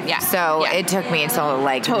 right? Yeah. So it took me until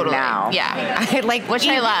like Totally. now. Yeah. I like Which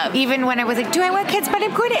I love. Even when I was like, do I want kids? But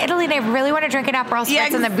I'm going to Italy and I really want to drink an Aperol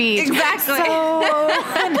Spritz on the beach. Exactly. So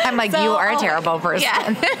and I'm like, you are a terrible person.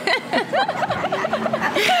 Yeah.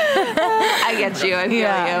 I get you. I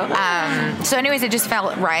feel you. So anyways, it just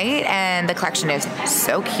felt right, and the collection is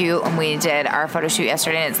so cute, and we did our photo shoot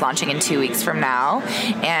yesterday, and it's launching in 2 weeks from now,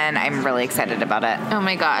 and I'm really excited about it. Oh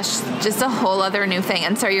my gosh, just a whole other new thing.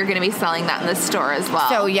 And so you're going to be selling that in the store as well.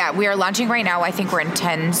 So yeah, we are launching right now. I think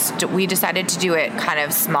we decided to do it kind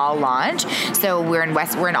of small launch. So we're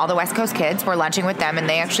in all the West Coast Kids. We're launching with them, and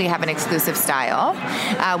they actually have an exclusive style.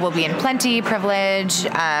 We'll be in Plenty, Privilege,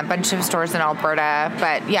 a bunch of stores in Alberta.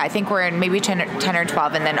 But yeah, I think we're in maybe 10 or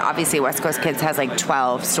 12, and then obviously West Coast Kids has like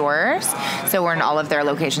 12 stores. So we're in all of their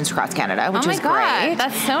locations across Canada, which is great.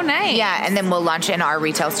 That's so nice. Yeah, and then we'll launch in our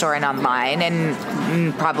retail store and online,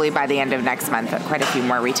 and probably by the end of next month, quite a few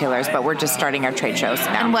more retailers. But we're just starting our trade shows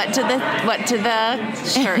now. And what do the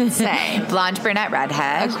shirts say? Blonde, brunette,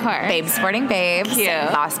 redhead. Of course. Babes sporting babes. Cute.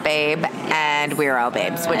 Boss babe. And We're All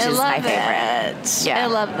Babes, which is my favorite. Yeah. I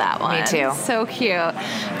love that one. Me too. So cute.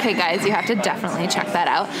 Okay, guys, you have to definitely check that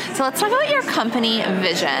out. So let's talk about your company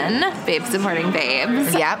vision, Babes Supporting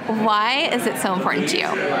Babes. Yep. Why is it so important to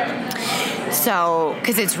you? So,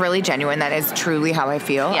 because it's really genuine. That is truly how I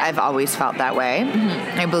feel. Yeah. I've always felt that way.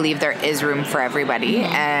 Mm-hmm. I believe there is room for everybody.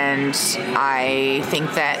 Mm-hmm. And I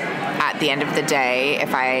think that at the end of the day,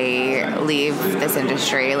 if I leave this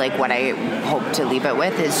industry, like what I hope to leave it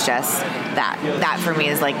with is just that. That for me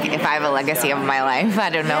is like, if I have a legacy of my life, I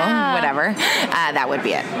don't know, whatever, that would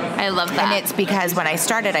be it. I love that. And it's because when I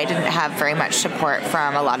started, I didn't have very much support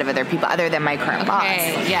from a lot of other people other than my current boss.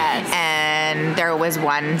 Yes. And there was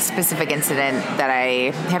one specific incident that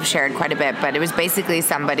I have shared quite a bit, but it was basically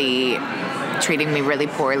somebody treating me really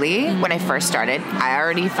poorly when I first started. I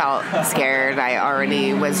already felt scared. I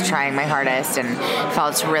already was trying my hardest and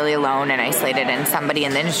felt really alone and isolated, and somebody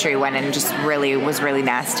in the industry went and just was really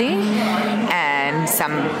nasty.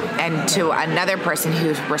 And to another person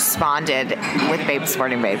who responded with Babes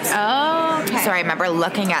Sporting Babes. Oh, okay. So I remember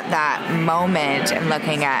looking at that moment and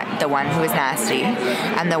looking at the one who was nasty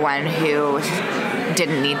and the one who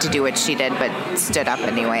didn't need to do what she did but stood up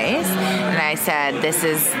anyways. And I said, this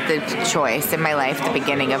is the choice in my life, the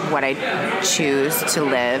beginning of what I choose to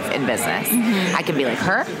live in business. Mm-hmm. I can be like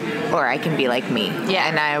her or I can be like me. Yeah.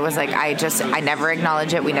 And I was like, I never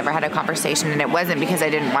acknowledged it. We never had a conversation, and it wasn't because I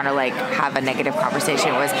didn't want to like have a negative conversation.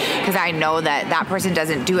 It was because I know that person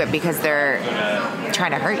doesn't do it because they're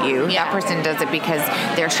trying to hurt you. Yeah. That person does it because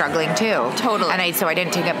they're struggling too. Totally. And so I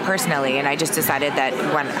didn't take it personally, and I just decided that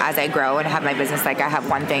as I grow and have my business, like I have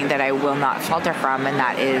one thing that I will not falter from, and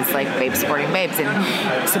that is like Babes Supporting Babes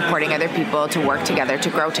and supporting other people to work together, to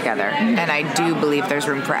grow together. And I do believe there's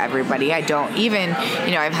room for everybody. I don't even,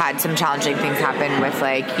 I've had some challenging things happen with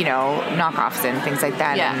like, knockoffs and things like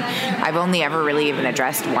that. Yeah. And I've only ever really even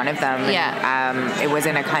addressed one of them. And, it was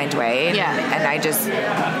in a kind way. And I just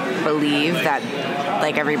believe that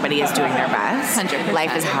like everybody is doing their best. 100%.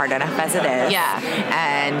 Life is hard enough as it is. Yeah.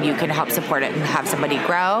 And you can help support it and have somebody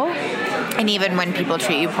grow. And even when people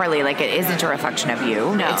treat you poorly, like it isn't a reflection of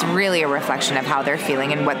you. No. It's really a reflection of how they're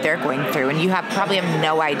feeling and what they're going through. And you probably have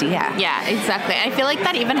no idea. Yeah, exactly. I feel like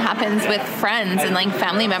that even happens with friends and like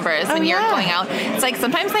family members when you're going out. It's like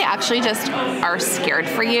sometimes they actually just are scared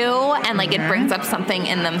for you, and like it brings up something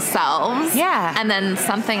in themselves. Yeah. And then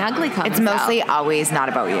something ugly comes It's mostly always not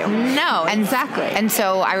about you. No, And, exactly. And And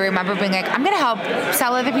so I remember being like, I'm going to help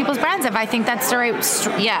sell other people's brands if I think that's the right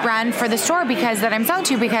brand for the store that I'm selling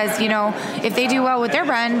to, because, you know, if they do well with their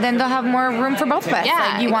brand, then they'll have more room for both of us.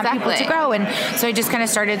 Yeah, like, you want people to grow. And so I just kind of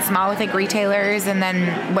started small with like retailers. And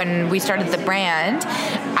then when we started the brand,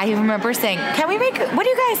 I remember saying, what do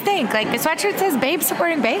you guys think? Like, the sweatshirt says babes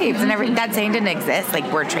supporting babes. And that saying didn't exist. Like,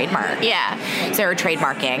 we're trademarked. Yeah. So we're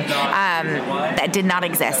trademarking. That did not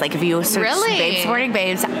exist. Like, if you search babes supporting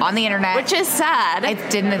babes on the internet, which is sad,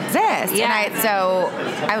 it didn't exist. Yeah.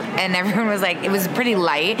 And everyone was like, it was pretty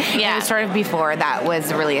light. Yeah. It was sort of before that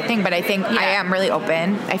was really a thing. But I think I am really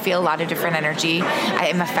open. I feel a lot of different energy. I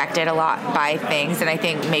am affected a lot by things. And I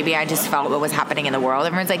think maybe I just felt what was happening in the world.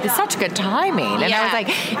 Everyone's like, this is such good timing. And I was like,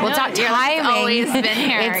 well, it's not timing. Always been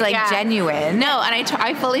here. It's like genuine. No, and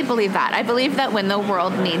I fully believe that. I believe that when the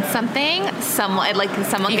world needs something, someone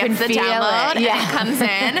gets the download and it comes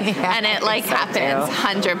in and it like happens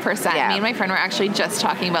 100%. Me and my friend were actually just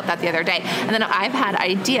talking about that the other day. And then I've had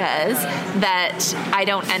ideas that I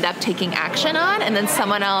don't end up taking action on, and then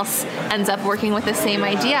someone else ends up working with the same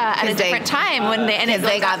idea at a different time when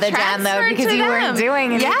they got the download because you weren't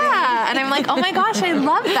doing anything. Yeah, and I'm like, oh my gosh, I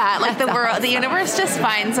love that. Like the universe just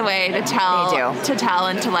finds a way to tell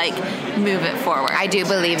and to like move it forward. I do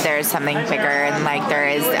believe there's something bigger, and like there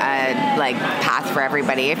is a like path for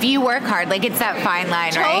everybody if you work hard. Like, it's that fine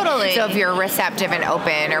line, right? Totally. So if you're receptive and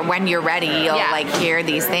open, or when you're ready, you'll like hear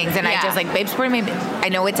these things. And I just like babes supporting me. I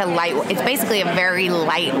know it's it's basically a very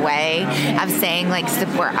light way of saying like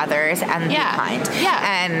support others and be kind.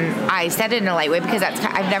 Yeah. And I said it in a light way because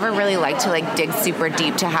I've never really liked to like dig super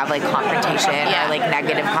deep to have like confrontation or like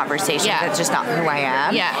negative conversations. That's just not who I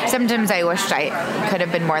am. Yeah. Sometimes I wish I could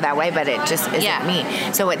have been more that way, but it just isn't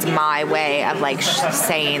me. So it's my way of like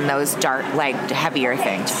saying those dark, like heavier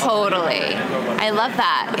things. Totally. I love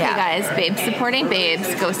that. Okay, guys, babes supporting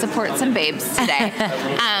babes. Go support some babes today.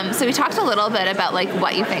 So we talked a little bit about like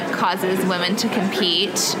what you think causes women to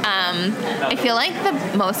compete. I feel like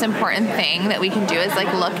the most important thing that we can do is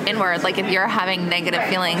like look inward. Like if you're having negative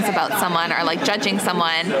feelings about someone, or like judging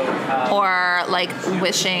someone, or like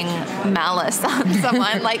wishing malice on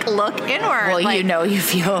someone, like look inward. Well, like,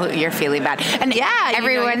 you're feeling bad. And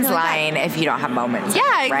everyone's lying if you don't have moments. Yeah,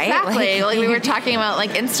 right? Exactly. Like we were talking about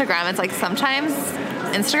like Instagram. It's like sometimes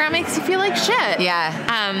Instagram makes you feel like shit. Yeah.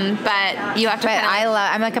 But you have to. But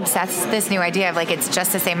I'm like obsessed with this new idea of like it's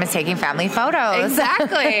just the same as taking family photos.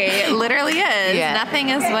 Exactly. It literally is. Yeah. Nothing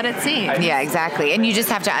is what it seems. Yeah, exactly. And you just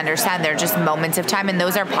have to understand they're just moments of time, and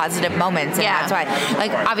those are positive moments. And that's why,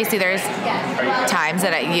 like, obviously there's times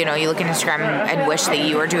that you look at Instagram and wish that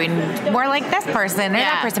you were doing more like this person or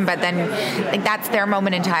that person, but then like that's their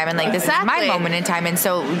moment in time, and like this is my moment in time, and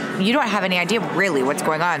so you don't have any idea really what's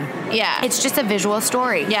going on. Yeah. It's just a visual story.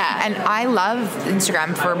 Yeah. And I love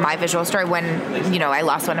Instagram for my visual story. When, I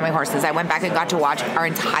lost one of my horses, I went back and got to watch our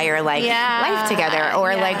entire life together.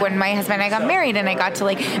 Or like when my husband and I got married and I got to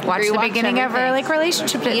like watch the beginning of our like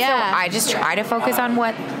relationship. Yeah. So I just try to focus on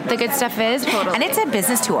what the good stuff is. Totally. And it's a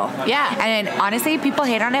business tool. Yeah. And honestly, people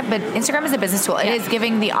hate on it, but Instagram is a business tool. It is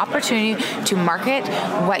giving the opportunity to market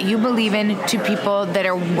what you believe in to people that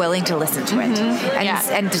are willing to listen to it.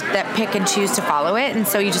 And that pick and choose to follow it. And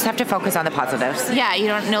so you just have to focus on the positives. Yeah. You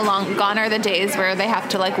don't gone are the days where they have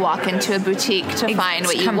to like walk into a boutique to find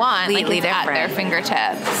what you want. Like it's at their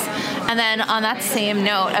fingertips. And then on that same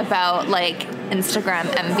note about like Instagram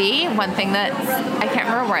envy, one thing that I can't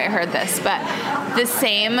remember where I heard this, but the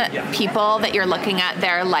same people that you're looking at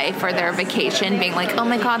their life or their vacation being like, oh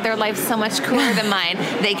my God, their life's so much cooler than mine.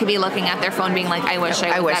 They could be looking at their phone being like, I wish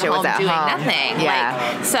I was at home doing nothing.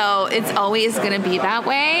 Yeah. Like, so it's always going to be that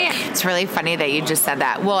way. It's really funny that you just said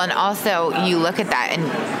that. Well, and also you look at that, and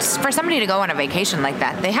for somebody to go on a vacation like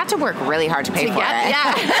that, they have to work really hard to pay for it.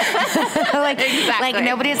 Yeah. Like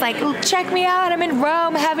nobody's like, check me out, I'm in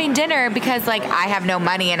Rome having dinner because like I have no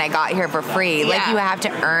money and I got here for free. Like you have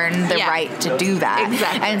to earn the right to do that.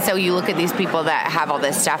 Exactly. And so you look at these people that have all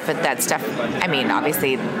this stuff, but that stuff, I mean,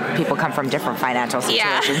 obviously people come from different financial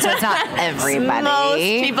situations, so it's not everybody. Most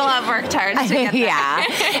people have worked hard to get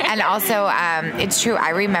there. And also, it's true. I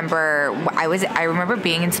remember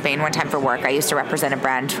being in Spain one time for work. I used to represent a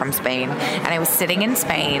brand from Spain, and I was sitting in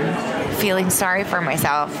Spain feeling sorry for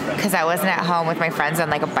myself because I wasn't at home with my friends on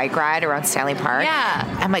like a bike ride around Stanley Park.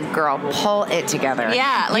 Yeah. I'm like, girl, pull it together.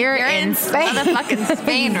 Yeah, like you're in Spain. motherfucking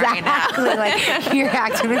Spain right now. Like you're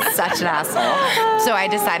acting with such an asshole. So I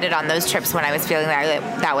decided on those trips when I was feeling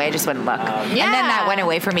that way, I just wouldn't look. Yeah. And then that went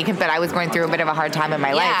away for me, but I was going through a bit of a hard time in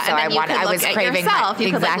my life, so I was craving yourself. You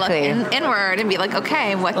exactly could look inward and be like,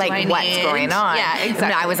 okay, what do I need? What's going on? Yeah,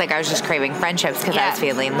 exactly. I was just craving friendships because I was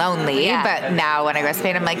feeling lonely. Yeah. But now when I go to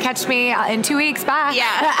Spain, I'm like, catch me in 2 weeks. Bye.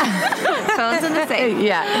 Yeah. Phones in the same.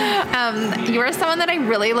 Yeah. You were someone that I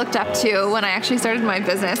really looked up to when I actually started my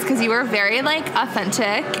business because you were very like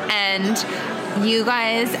authentic, and you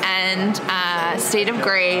guys and State of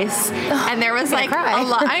Grace, and there was like a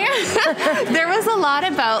lot. There was a lot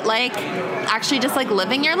about like actually just like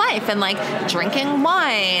living your life and like drinking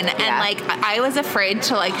wine, and like I was afraid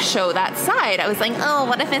to like show that side. I was like, oh,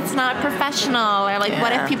 what if it's not professional, or like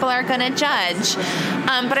what if people are gonna judge?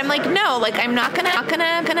 But I'm like, no, like I'm not gonna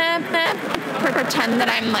pretend that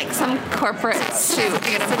I'm like some corporate suit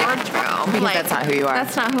in a boardroom. Because like, that's not who you are.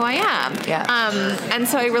 That's not who I am. Yeah. And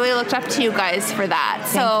so I really looked up to you guys for that.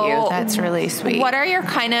 Thank you. That's really sweet. What are your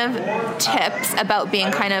kind of tips about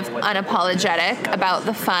being kind of unapologetic about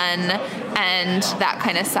the fun and that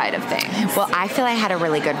kind of side of things? Well, I feel I had a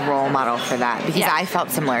really good role model for that because I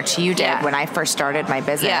felt similar to you did when I first started my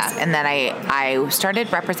business. Yeah. And then I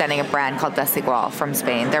started representing a brand called Desigual from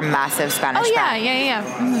Spain. They're massive Spanish brand.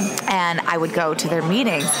 Mm-hmm. And I would go to their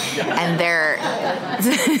meetings, and their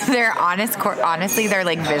honestly, their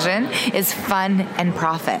like vision is fun and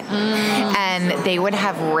profit. And they would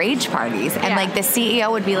have rage parties, and like the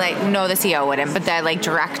CEO would be like, no, the CEO wouldn't, but the like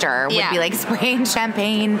director would be like spraying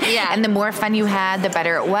champagne. Yeah. And the more fun you had, the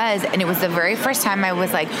better it was. And it was the very first time I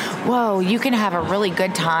was like, whoa, you can have a really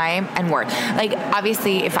good time and work. Like,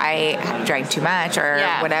 obviously, if I drank too much or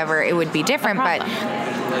whatever, it would be different, but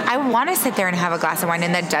I want to sit there and have a glass of wine,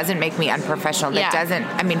 and that doesn't make me unprofessional. That doesn't,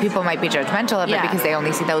 I mean, people might be judgmental of it because they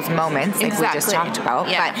only see those moments like we just talked about.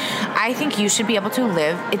 But I think you should be able to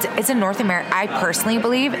live, it's a North American, I personally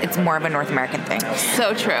believe it's more of a North American thing.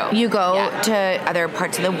 So true. You go to other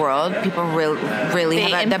parts of the world, people really they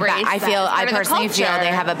have I personally feel they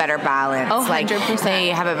have a better balance. Oh, 100%. They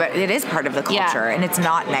have it is part of the culture, and it's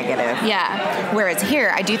not negative. Yeah. Whereas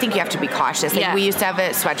here, I do think you have to be cautious. Like we used to have a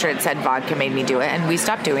sweatshirt that said vodka made me do it, and we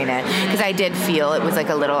stopped doing it because I did feel it was like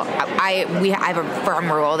a little. I have a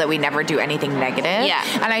firm rule that we never do anything negative. Yeah.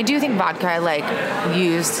 And I do think vodka, like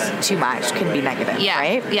used too much, can be negative. Yeah.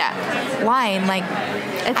 Right. Yeah. Wine, like.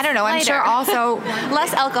 I don't know. Lighter. I'm sure also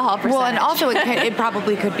less alcohol percentage. Well, and also it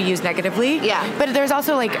probably could be used negatively. Yeah. But there's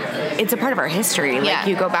also like it's a part of our history. Like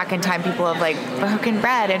you go back in time, people have like broken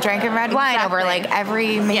bread and drinking red wine over like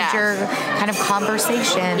every major kind of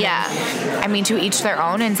conversation. Yeah. I mean, to each their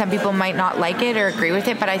own, and some people might not like it or agree with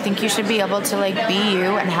it, but I think you should be able to like be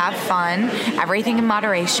you and have fun, everything in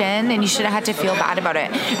moderation, and you shouldn't have to feel bad about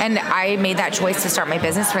it. And I made that choice to start my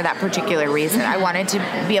business for that particular reason. I wanted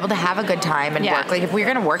to be able to have a good time and work. Like if we're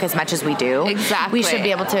going to work as much as we do, we should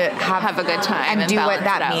be able to have a good time and do what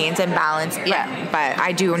that means and balance. But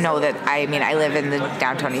I do know that I live in the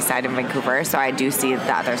downtown east side of Vancouver, so I do see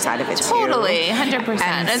the other side of it totally, 100%.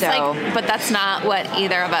 It's like, but that's not what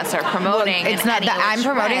either of us are promoting. It's not that I'm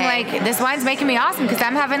promoting like this wine's making me awesome because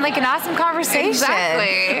I'm having like an awesome conversation.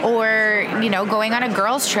 Exactly. Or going on a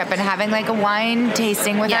girls trip and having like a wine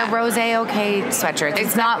tasting with our Rosé OK sweatshirts.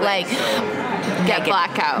 It's not like get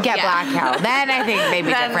blackout. Then I think maybe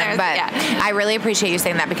different. But I really appreciate you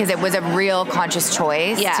saying that because it was a real conscious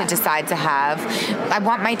choice to decide to have. I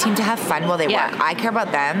want my team to have fun while they work. I care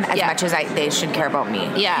about them as much as they should care about me.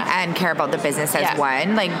 Yeah. And care about the business as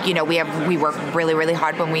one. Like we work really really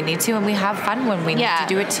hard when we need to, and we have fun when we need to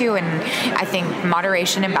do it too. And I think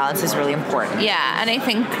moderation and balance is really important. Yeah. And I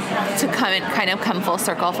think to come full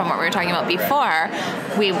circle from what we were talking about before,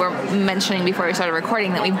 we were mentioning before we started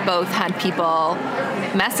recording that we both had people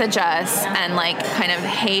message us and like kind of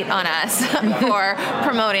hate on us for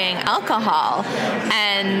promoting alcohol,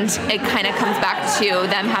 and it kind of comes back to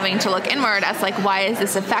them having to look inward as like, why is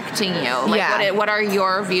this affecting you? Like what are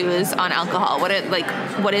your views on alcohol? What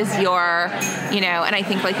is your and I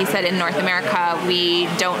think like you said, in North America we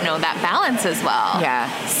don't know that balance as well.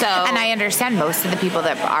 So and I understand most of the people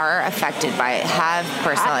that are affected by it have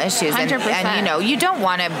personal issues 100%. and you don't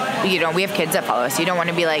want to we have kids that follow us. You don't want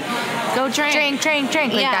to be like go drink.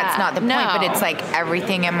 Like, that's not the point, but it's like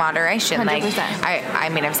everything in moderation. 100%. Like, I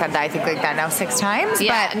mean, I've said that I think like that now 6 times,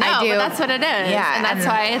 but I do. But that's what it is. Yeah. And that's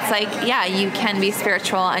why it's like, you can be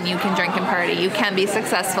spiritual and you can drink and party. You can be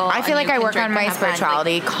successful. I feel like I work on my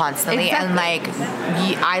spirituality constantly. Exactly. And like,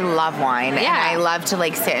 I love wine. And I love to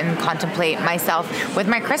like sit and contemplate myself with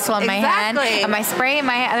my crystal in my hand, and my spray in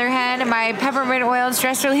my other hand, and my peppermint oil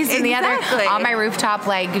stress release in the other, on my rooftop,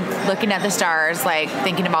 like looking at the stars, like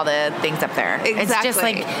thinking of all the things up there. It's just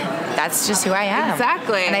like, that's just who I am.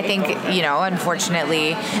 Exactly. And I think, you know,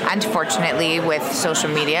 unfortunately with social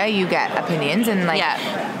media, you get opinions and like,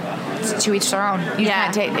 to each their own. You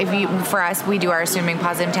can't take, for us, we do our assuming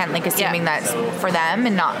positive intent, like assuming that's for them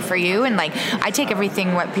and not for you. And like, I take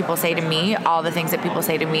everything, what people say to me, all the things that people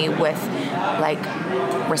say to me with like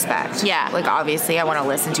respect. Yeah. Like, obviously I want to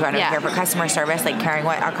listen to, I don't care for customer service, like caring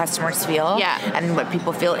what our customers feel and what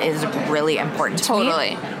people feel is really important to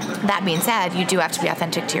me. That being said, you do have to be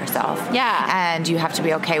authentic to yourself. Yeah. And you have to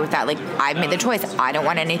be okay with that. Like, I've made the choice. I don't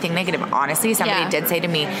want anything negative. Honestly, somebody did say to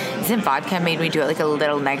me, isn't vodka made me do it like a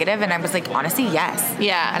little negative? And I was like, honestly, yes.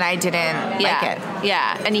 Yeah. And I didn't like it.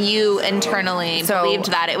 Yeah. And you internally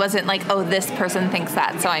believed that. It wasn't like, oh, this person thinks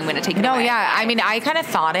that, so I'm going to take it away. I mean, I kind of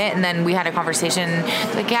thought it, and then we had a conversation,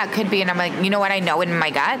 like, it could be. And I'm like, you know what? I know in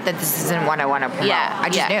my gut that this isn't what I want to promote. I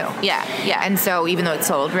just knew. Yeah. And so even though it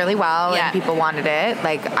sold really well and people wanted it,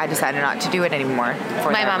 like, I decided not to do it anymore.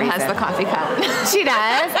 My mom has the coffee cup. She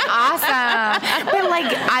does? Awesome. But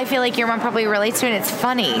like, I feel like your mom probably relates to it, and it's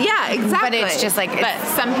funny. Yeah, exactly. But it's just like, but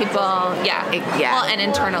some people, well, and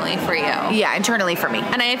internally for you. Yeah, internally for me.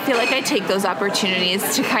 And I feel like I take those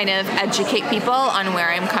opportunities to kind of educate people on where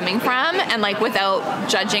I'm coming from, and like without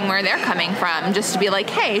judging where they're coming from, just to be like,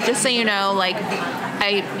 hey, just so you know, like,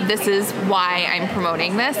 this is why I'm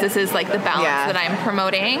promoting this. This is like the balance that I'm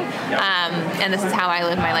promoting, and this is how I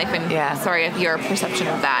live my life. I'm sorry if your perception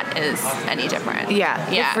of that is any different.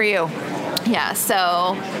 Good for you. Yeah,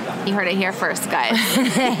 so you heard it here first, guys.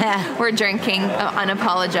 We're drinking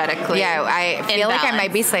unapologetically. Yeah, I feel like I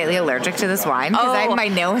might be slightly allergic to this wine because my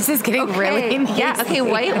nose is getting really nasty. Yeah, okay,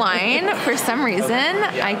 white wine, for some reason,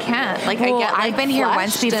 I can't. Like, I've been here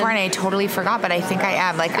once before and I totally forgot, but I think I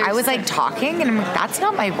am. Like, I was like talking and I'm like, that's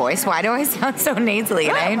not my voice. Why do I sound so nasally?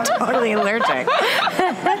 And I am totally allergic.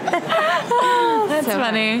 That's so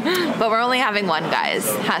funny. But we're only having one, guys.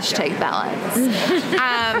 #balance.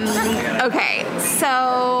 Okay,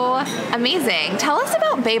 so amazing. Tell us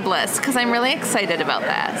about Babelist, because I'm really excited about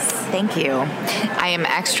this. Thank you. I am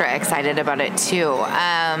extra excited about it too.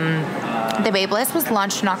 The Babelist was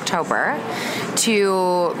launched in October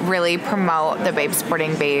to really promote the Babe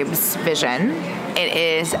Sporting Babes vision. It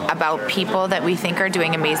is about people that we think are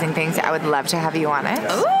doing amazing things. I would love to have you on it.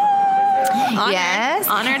 Ooh. Honored. Yes.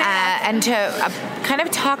 Honored. And to kind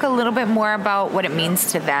of talk a little bit more about what it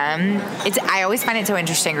means to them. I always find it so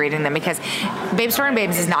interesting reading them because Babe Sporting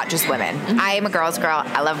Babes is not just women. Mm-hmm. I am a girl's girl.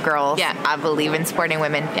 I love girls. Yeah. I believe in supporting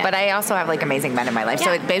women. Yeah. But I also have like amazing men in my life.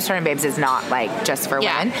 Yeah. So Babe Sporting Babes is not like just for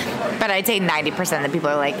women. But I'd say 90% of the people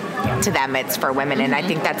are like, to them it's for women. Mm-hmm. And I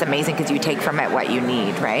think that's amazing because you take from it what you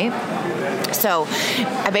need, right? So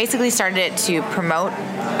I basically started it to promote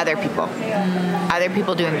other people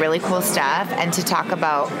doing really cool stuff, and to talk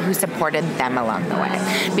about who supported them along the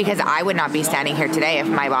way. Because I would not be standing here today if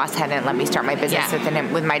my boss hadn't let me start my business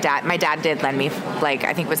with my dad. My dad did lend me, like,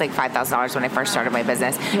 I think it was like $5,000 when I first started my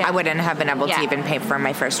business. Yeah. I wouldn't have been able to even pay for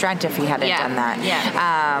my first rent if he hadn't done that.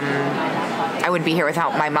 I wouldn't be here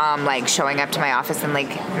without my mom, like, showing up to my office and, like,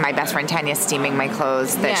 my best friend Tanya steaming my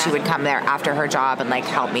clothes, that she would come there after her job and, like,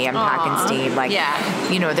 help me unpack and steam. Like,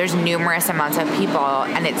 you know, there's numerous amounts of people.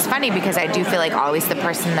 And it's funny because I do feel like always the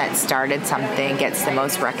person that started something gets the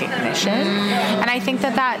most recognition. And I think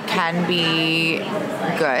that can be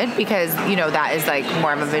good because, you know, that is like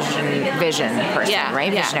more of a vision person,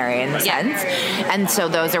 right? Visionary in the sense. And so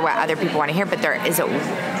those are what other people want to hear, but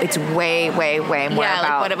it's way, way, way more about,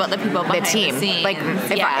 like, what about the people behind the team. The scenes? Like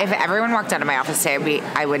if everyone walked out of my office today,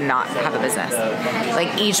 I would not have a business.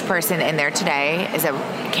 Like, each person in there today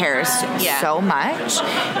cares so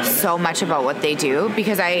much about what they do,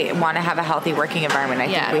 because I want to have a healthy working environment. I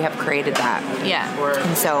think we have created that.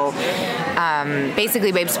 And so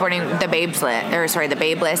basically the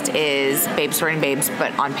Babelist is Babe Sporting Babes,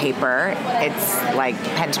 but on paper it's like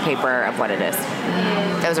pen to paper of what it is.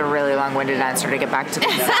 That was a really long-winded answer to get back to the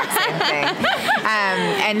exact same thing.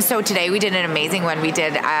 And so today we did an amazing one. We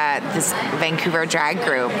did this Vancouver drag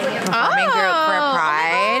group, performing group for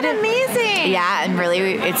Pride. Oh my God, amazing. Yeah, and really,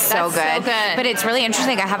 it's so good. So good. But it's really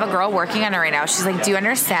interesting. I have a girl working on it right now. She's like, do you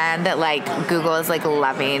understand that, like, Google is, like,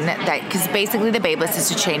 loving that? Because basically the babe list is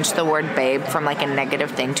to change the word babe from, like, a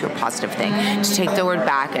negative thing to a positive thing. To take the word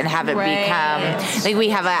back and have it become, like, we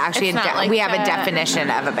have a definition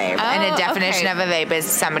of a babe. And a definition of a babe is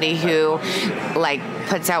somebody who, like,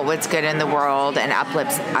 puts out what's good in the world and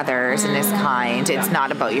uplifts others and is kind. It's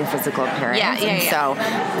not about your physical appearance. So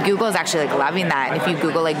Google is actually, like, loving that. And if you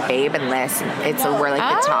Google, like, babe and list, we're,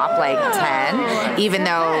 like, the top, like, 10. Even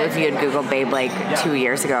though if you had Googled babe, like, 2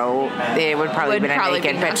 years ago, it would probably been a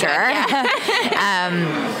naked picture.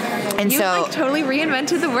 And you, so, like, totally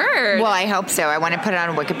reinvented the word. Well, I hope so. I want to put it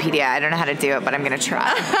on Wikipedia. I don't know how to do it, but I'm going to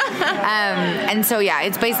try. And so, yeah,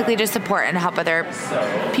 it's basically just support and help other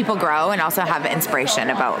people grow and also have inspiration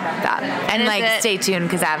about that. And, like, stay tuned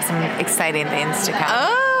because I have some exciting things to come.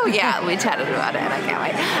 Oh, yeah. We chatted about it. I can't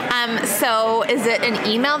wait. So is it an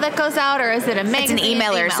email that goes out or is it a magazine? It's an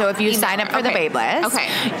emailer. So if you sign up for the Babe List,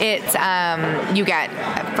 it's you get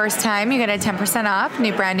first time you get a 10% off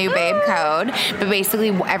brand new Babe code. But basically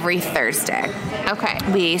every Thursday,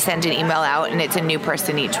 we send an email out and it's a new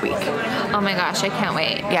person each week. Oh my gosh, I can't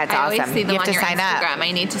wait. Yeah, it's awesome. I always see them you have on to your sign Instagram. up.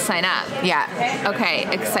 I need to sign up. Yeah. Okay,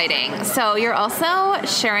 exciting. So you're also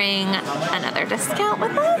sharing another discount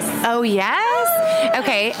with us? Oh, yes.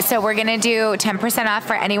 Okay, so we're going to do 10% off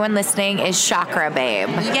for anyone listening is Chakra Babe.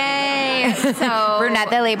 Yay. So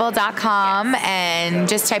BrunettaTheLabel.com and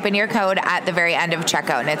just type in your code at the very end of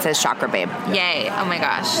checkout and it says Chakra Babe. Yay. Oh my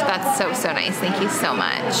gosh. That's so nice. Thank you so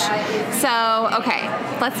much. So, okay,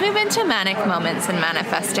 let's move into manic moments in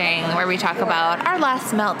manifesting where we talk about our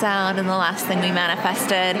last meltdown and the last thing we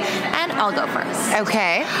manifested. And I'll go first.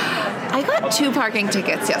 Okay. I got 2 parking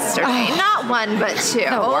tickets yesterday. Not 1, but 2.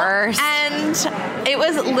 The worst. And it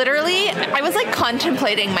was literally, I was like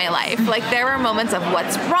contemplating my life. Like there were moments of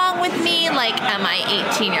what's wrong with me? Like, am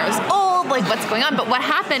I 18 years old? Like what's going on? But what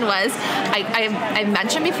happened was, I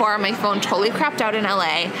mentioned before, my phone totally crapped out in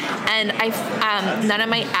LA and none of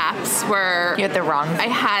my apps were. You had the wrong.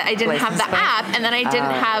 I didn't have the app, and then I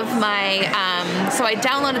didn't have my. So I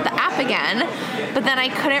downloaded the app again, but then I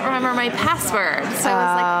couldn't remember my password. So I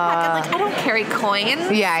was like, fuck, I don't carry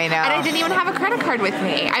coins. Yeah, I know. And I didn't even have a credit card with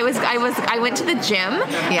me. I went to the gym,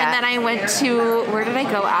 and then I went to, where did I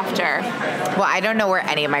go after? Well, I don't know where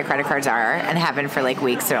any of my credit cards are, and have been for like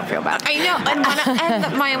weeks, so don't feel bad. I know,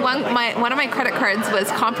 and one of my credit cards was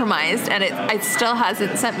compromised, and it still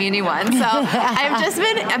hasn't sent me a new one. So I've just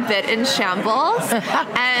been a bit in shambles,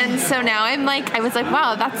 and so now I was like,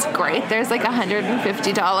 wow, that's great. There's like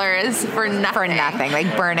 $150 for nothing. For nothing,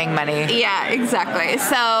 like burning money. Yeah, exactly.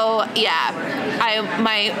 So yeah,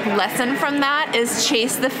 my lesson from that is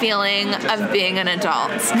chase the feeling of being an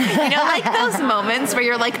adult. You know, like those moments where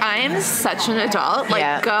you're like, I am such an adult.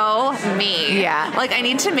 Like, go me. Yeah. Like, I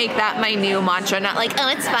need to make that my new mantra. Not like, oh,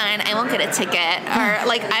 it's fine, I won't get a ticket, or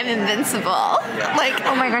like, I'm invincible. Like,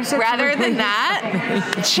 oh my gosh. Rather than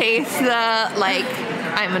that, chase the like,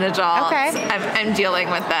 I'm an adult. Okay. I'm dealing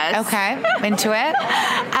with this. Okay. Into it.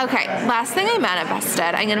 Okay. Last thing I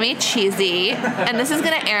manifested. I'm going to be cheesy, and this is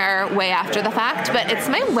going to air way after the fact, but it's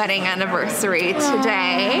my wedding anniversary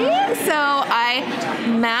today. So I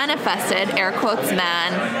manifested, air quotes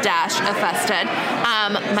affested,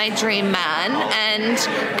 my dream man. And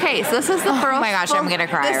okay, so this is the first. Oh my gosh, I'm going to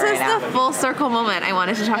cry right now. This is the full circle moment I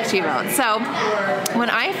wanted to talk to you about. So when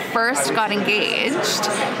I first got engaged,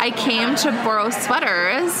 I came to borrow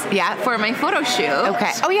sweaters for my photo shoot.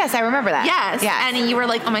 Okay. Oh, yes, I remember that. Yes. And you were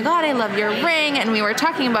like, oh my God, I love your ring. And we were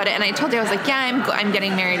talking about it. And I told you, I was like, yeah, I'm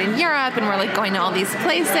getting married in Europe. And we're like going to all these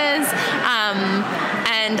places.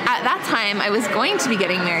 And at that time, I was going to be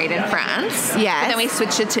getting married in France. Yes. But then we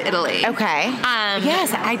switched it to Italy. Okay.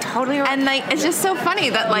 Yes, I totally remember. And like, it's just so funny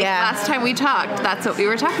that like last time we talked, that's what we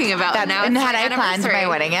were talking about. And had I planned my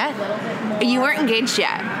wedding yet? You weren't engaged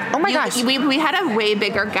yet. Oh my gosh. We had a way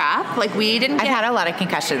bigger gap. Like we didn't I've had a lot of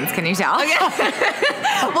concussions. Can you tell? Okay.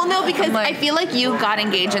 Well, no, because I feel like you got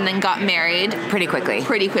engaged and then got married pretty quickly.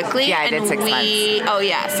 Yeah, I did 6 months. Oh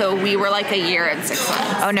yeah, so we were like a year and 6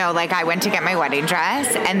 months. Oh no, like I went to get my wedding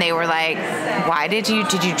dress and they were like, why did you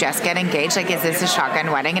just get engaged? Like, is this a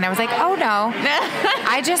shotgun wedding? And I was like, oh no.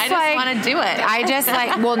 I just want to do it. I just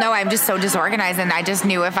well, no, I'm just so disorganized and I just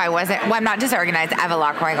knew if I wasn't, well, I'm not disorganized. I have a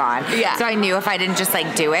lot going on. Yeah. So I knew if I didn't just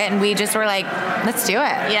like do it, and we just were like, let's do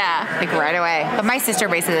it. Yeah. Like right away. But my sister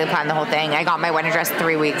basically planned the whole thing. I got my wedding dress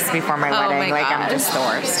 3 weeks before my wedding. My like gosh. I'm just the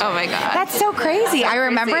worst. Oh my God. That's so crazy. I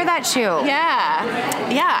remember that too. Yeah.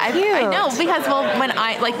 I know, because when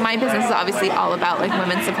my business is obviously all about like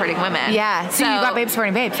women supporting women. Yeah. So you got Babes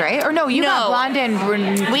Supporting Babes, right? Or no, you got Blonde and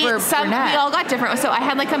Brunette. We all got different. So I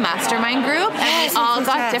had like a mastermind group, and we all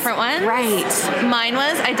got different ones. Right. Mine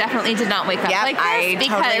was I definitely did not wake up like this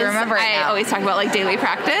because totally remember I always talk about like daily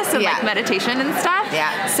practice and like meditation and stuff.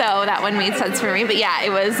 Yeah. So that one made sense for me. But yeah, it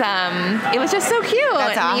was just so cute.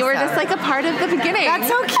 That's awesome. You were just like a part of the beginning. That's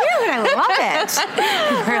so cute. I love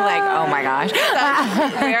it. We're like, oh my gosh.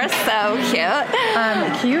 We are so cute.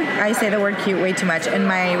 Cute. I say the word cute way too much, and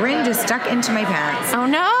my ring just stuck into my pants. Oh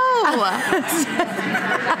no.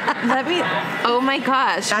 Oh my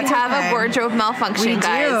gosh. That's we have okay. a wardrobe malfunction,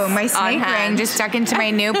 guys. We do. My snake ring just stuck into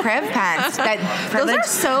my new Priv pants. Those are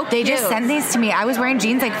so cute. They just sent these to me. I was wearing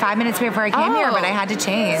jeans like 5 minutes before I came here, but I had to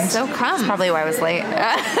change. So come. That's probably why I was late.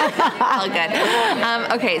 All good.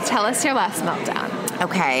 Okay, tell us your last meltdown.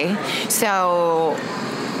 Okay. So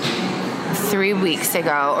 3 weeks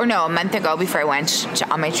ago, or no, a month ago before I went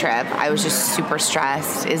on my trip, I was just super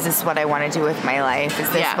stressed. Is this what I want to do with my life? Is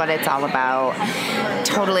this what it's all about?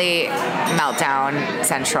 Totally meltdown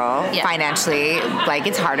central. Yeah. Financially, like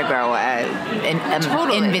it's hard to grow an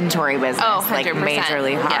inventory business. Oh, 100%. Like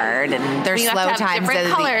majorly hard. Yeah. And there's slow times. Different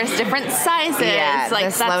colors, different sizes. Yeah, like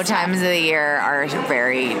the slow times of the year are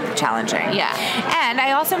very challenging. Yeah. And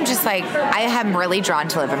I also am just like, I am really drawn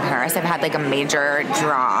to live in Paris. I've had like a major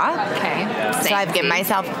draw. Okay. So I've given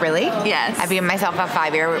myself, Yes. I've given myself a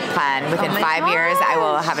 5-year plan. Within 5 years, I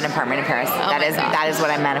will have an apartment in Paris. That is what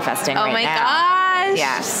I'm manifesting right now. Oh my gosh.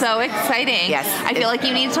 Yeah. So exciting. Yes. I feel like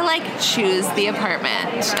you need to like choose the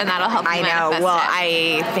apartment, and that'll help you manifest Well,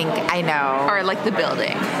 it. I know. Or like the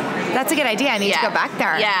building. That's a good idea. I need to go back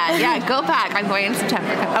there. Yeah, go back. I'm going in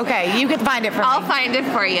September. Okay, you can find it for me. I'll find it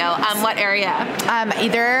for you. What area?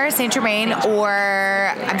 Either Saint Germain or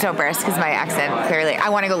I'm so embarrassed because my accent clearly. I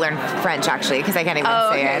want to go learn French actually because I can't even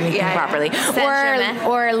say anything properly.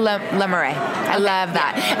 Or Le Marais. I love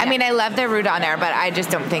that. Yeah. I mean, I love the Rue d'Honneur, but I just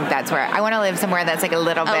don't think that's where I want to live. Somewhere that's like a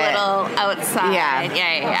little outside.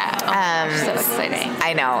 Yeah. Oh, so exciting.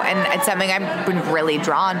 I know, and it's something I've been really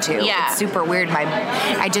drawn to. Yeah. It's super weird.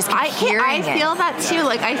 I feel that too.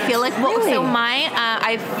 Like I feel like so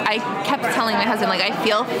I kept telling my husband like I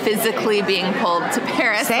feel physically being pulled to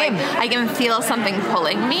Paris. Same. Like, I can feel something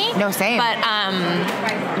pulling me. No, same. But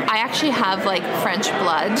I actually have like French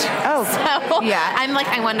blood. Oh, so yeah. I'm like,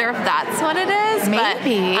 I wonder if that's what it is.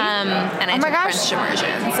 Maybe. And I took French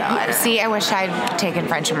immersion. So I wish I'd taken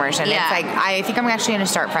French immersion. Yeah. It's like I think I'm actually going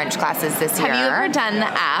to start French classes this year. Have you ever done the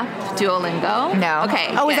app Duolingo? No.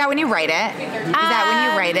 Okay. Oh, is that when you write it? Is that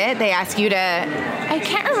when you write it? They ask you to. I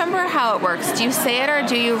can't remember how it works. Do you say it or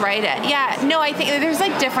do you write it? Yeah. No, I think there's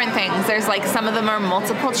like different things. There's like some of them are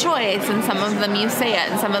multiple choice, and some of them you say it,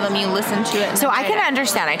 and some of them you listen to it. So I can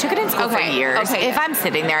understand. I took it in school for years. Okay. If I'm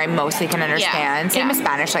sitting there, I mostly can understand. Same as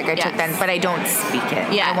Spanish, like I took then, but I don't speak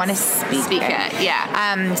it. Yeah. I want to speak it.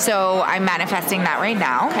 Yeah. So I'm manifesting that right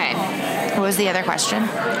now. Okay. What was the other question?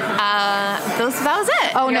 That was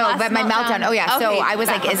it. Oh, no, but my meltdown. Oh, yeah. Okay, so I was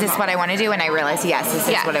like, is this what I want to do? And I realized, yes, this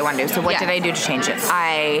is what I want to do. So what did I do to change it?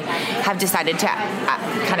 I have decided to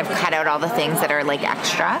kind of cut out all the things that are like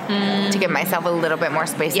extra to give myself a little bit more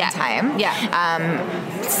space and time. Yeah.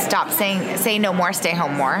 Stop say no more, stay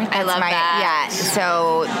home more. I love that. Yeah.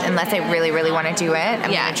 So unless I really, really want to do it,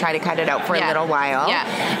 I'm going to try to cut it out for a little while.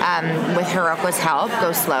 Yeah. With Hiroko's help,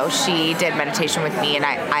 Go Slow, she did meditation with me, and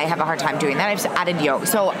I have a hard time doing that. I've added yoga.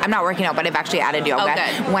 So I'm not working out, but I've actually added yoga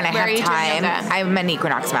when I have time. I'm an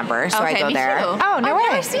Equinox member, so I go there. Too. Oh, no way.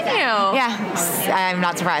 I've never seen you. Yeah. I'm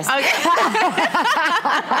not surprised. Okay.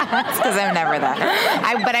 Because I'm never there.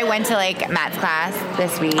 But I went to like Matt's class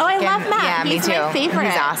this week. Oh, I love Matt. Yeah, He's me too. My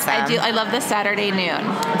favorite. He's awesome. I love the Saturday noon.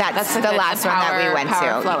 That's the last one that we went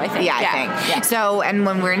to. Flow, I think. Yeah, I think. Yeah. So, and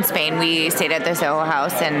when we were in Spain, we stayed at the Soho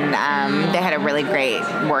House, and they had a really great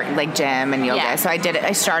gym and yoga. Yeah. So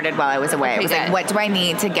I started while I was away. I was like, what do I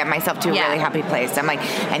need to get myself to a really happy place? I'm like,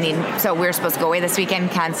 so we were supposed to go away this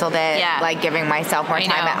weekend, canceled it. Yeah. Like giving myself more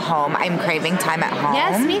time at home. I'm craving time at home.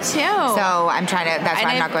 Yes, me too. So I'm trying to. That's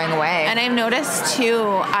why I'm not going away. And I've noticed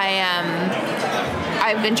too.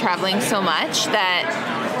 I've been traveling so much that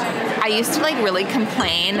I used to really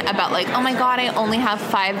complain about oh my God, I only have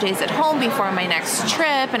 5 days at home before my next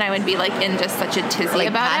trip, and I would be in just such a tizzy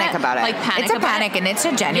about it. It's a panic, and it's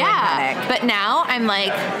a genuine panic. But now I'm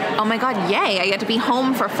like, oh my God, yay! I get to be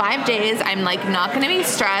home for 5 days. I'm not going to be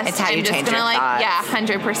stressed. It's how you change your thoughts.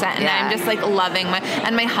 100%. And I'm just loving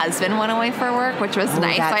my husband went away for work, which was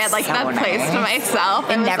nice. So I had that place to myself.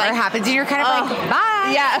 It never happens, and you're kind of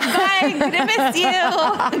bye. Yeah, bye. Gonna miss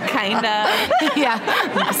you. Kind of.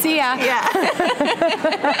 Yeah. See ya. ya. Yeah.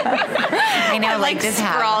 I know, I'm, like just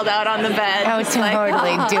sprawled out on the bed. Oh,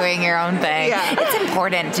 totally doing your own thing. Yeah. It's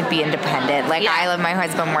important to be independent. Like I love my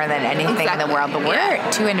husband more than anything in the world, but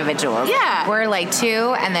we're two individuals. Yeah. We're like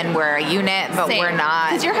two, and then we're a unit, but we're not.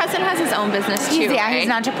 Because your husband has his own business too. He's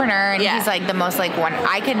an entrepreneur, and he's like the most like one.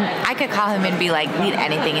 I could call him and be like, need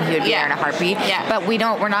anything, and he would be there in a heartbeat. Yeah. But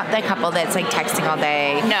we're not the couple that's like texting all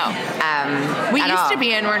day. No. We used to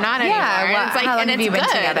be, and we're not anymore. Yeah. It's like, how long have you been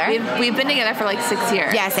together? We've been together for like 6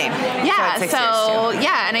 years. Yeah, same. Yeah. So,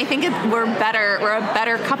 and I think we're a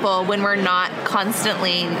better couple when we're not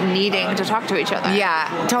constantly needing to talk to each other.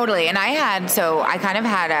 Yeah, totally. And I kind of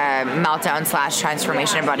had a meltdown /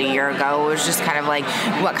 transformation about a year ago. It was just kind of like,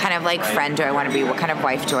 what kind of like friend do I want to be? What kind of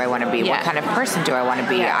wife do I want to be? Yeah. What kind of person do I want to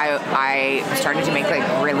be? Yeah. I started to make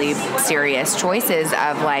like really serious choices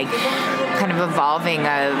of like kind of evolving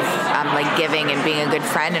of like giving and being a good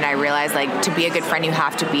friend. And I realized like to be a good friend, you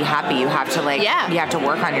have to be happy. You have to like, you have to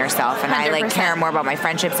work on yourself. And 100%. I like care more about my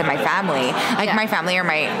friendships and my family. Like my family are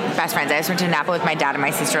my best friends. I just went to Napa with my dad and my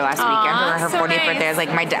sister last weekend for her 40th birthday. I was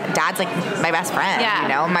like, my dad's like my best friend, you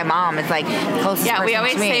know? My mom is like closest person to me. We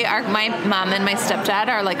always say my mom and my stepdad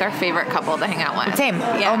are like our favorite couple to hang out with. Same.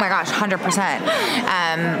 Yeah. Oh my gosh,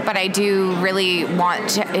 100%. But I do really want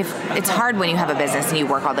to, if it's hard when you have a business and you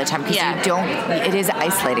work all the time because it is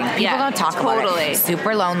isolating. People don't talk about it.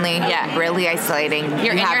 Super lonely. Yeah. Really isolating.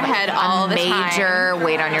 You're in your head all the time. Major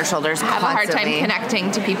weight on your shoulders have constantly. a hard time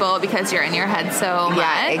connecting to people because you're in your head so much.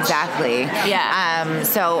 Yeah, exactly. Yeah.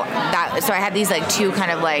 So I had these like two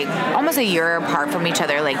kind of like almost a year apart from each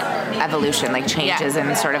other, like evolution, like changes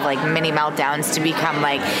and sort of like mini meltdowns to become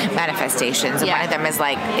like manifestations. And one of them is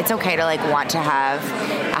like, it's okay to like want to have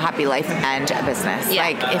a happy life and a business. Yeah.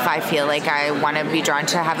 Like if I feel like I want to be drawn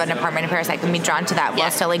to have an apartment in Paris, I can be drawn to that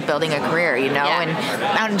while still like building a career, you know? And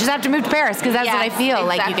I don't just have to move to Paris because that's what I feel.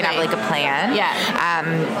 Like you can have like a plan.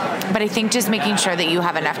 Yeah. But I think just making sure that you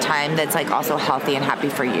have enough time that's like also healthy and happy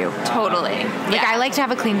for you. Totally. Like I like to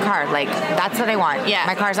have a clean car. Like that's what I want. Yeah.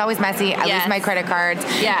 My car's always messy. I lose my credit cards.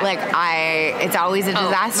 Yeah. Like it's always a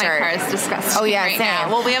disaster. My car is disgusting. Oh yeah, right same. Now.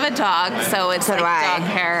 Well, we have a dog, so it's dog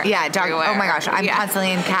hair. Yeah, dog. Everywhere. Oh my gosh, I'm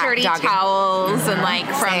constantly in cat dirty dogging. Towels and like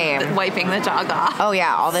from wiping the dog off. Oh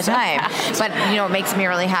yeah, all the time. But you know what makes me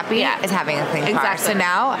really happy is having a clean car. So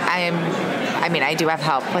now I do have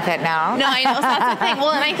help with it now. No, I know. So that's the thing.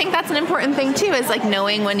 Well, and I think that's an important thing too, is like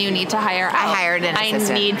knowing when you need to hire out. I hired an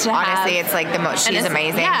assistant. I need to honestly, it's like the most. She's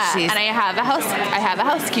amazing. Yeah, and I have a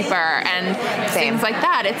housekeeper and things like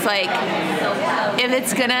that. It's like if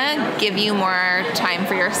it's gonna give you more time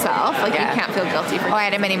for yourself, like you can't feel guilty for. Oh, I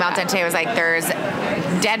had a mini meltdown today. It was like there's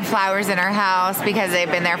dead flowers in our house because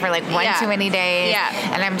they've been there for like one too many days.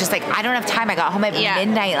 Yeah. And I'm just like, I don't have time. I got home at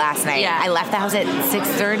midnight last night. Yeah. I left the house at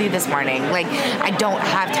 6:30 this morning. Like I don't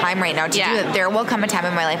have time right now to do it. There will come a time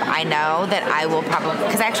in my life I know that I will probably,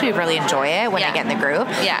 because I actually really enjoy it when I get in the group,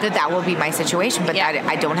 that will be my situation. But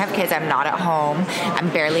I don't have kids. I'm not at home. I'm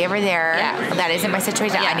barely ever there. Yeah. That isn't my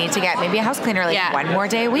situation. I need to get maybe a house cleaner like one more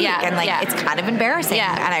day a week. Yeah. And like it's kind of embarrassing.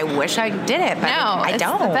 Yeah. And I wish I did it, but I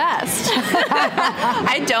don't. The best.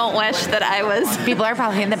 I don't wish that I was. People are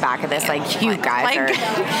probably in the back of this like, you guys are.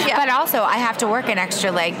 But also I have to work an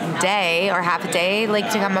extra like day or half a day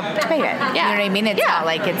like to come up to pay it. You know what I mean? It's not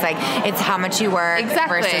like it's how much you work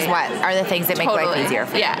versus what are the things that make life easier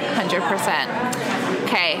for you. Yeah, 100%.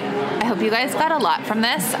 Okay, I hope you guys got a lot from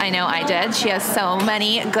this. I know I did. She has so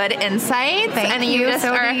many good insights. Thank you. Just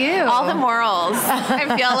so do you. All the morals. I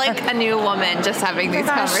feel like a new woman just having these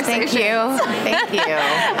conversations. Thank you. Thank you.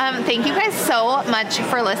 Thank you guys so much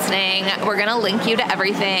for listening. We're going to link you to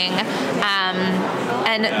everything.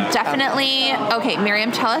 And definitely, okay,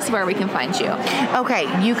 Miriam, tell us where we can find you. Okay,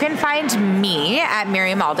 you can find me at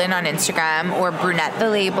Miriam Alden on Instagram, or Brunette the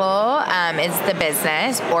Label is the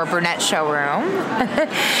business, or Brunette Showroom.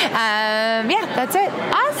 That's it.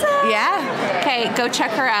 Awesome. Yeah. Okay, go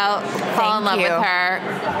check her out. Fall in love with her.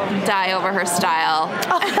 Die over her style.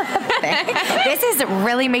 This is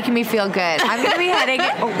really making me feel good. I'm going to be heading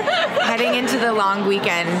into the long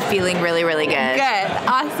weekend feeling really, really good. Good.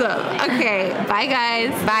 Awesome. Okay. Bye,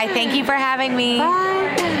 guys. Bye. Thank you for having me.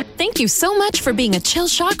 Bye. Thank you so much for being a chill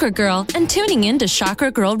chakra girl and tuning in to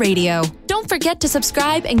Chakra Girl Radio. Don't forget to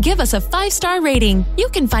subscribe and give us a 5-star rating. You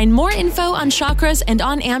can find more info on chakras and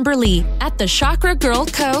on Amber Lee at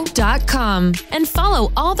thechakragirlco.com. And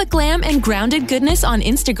follow all the glam and grounded goodness on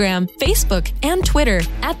Instagram, Facebook, and Twitter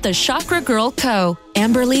at The Chakra Girl Co.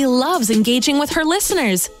 Amber Lee loves engaging with her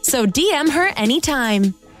listeners, so DM her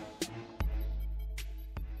anytime.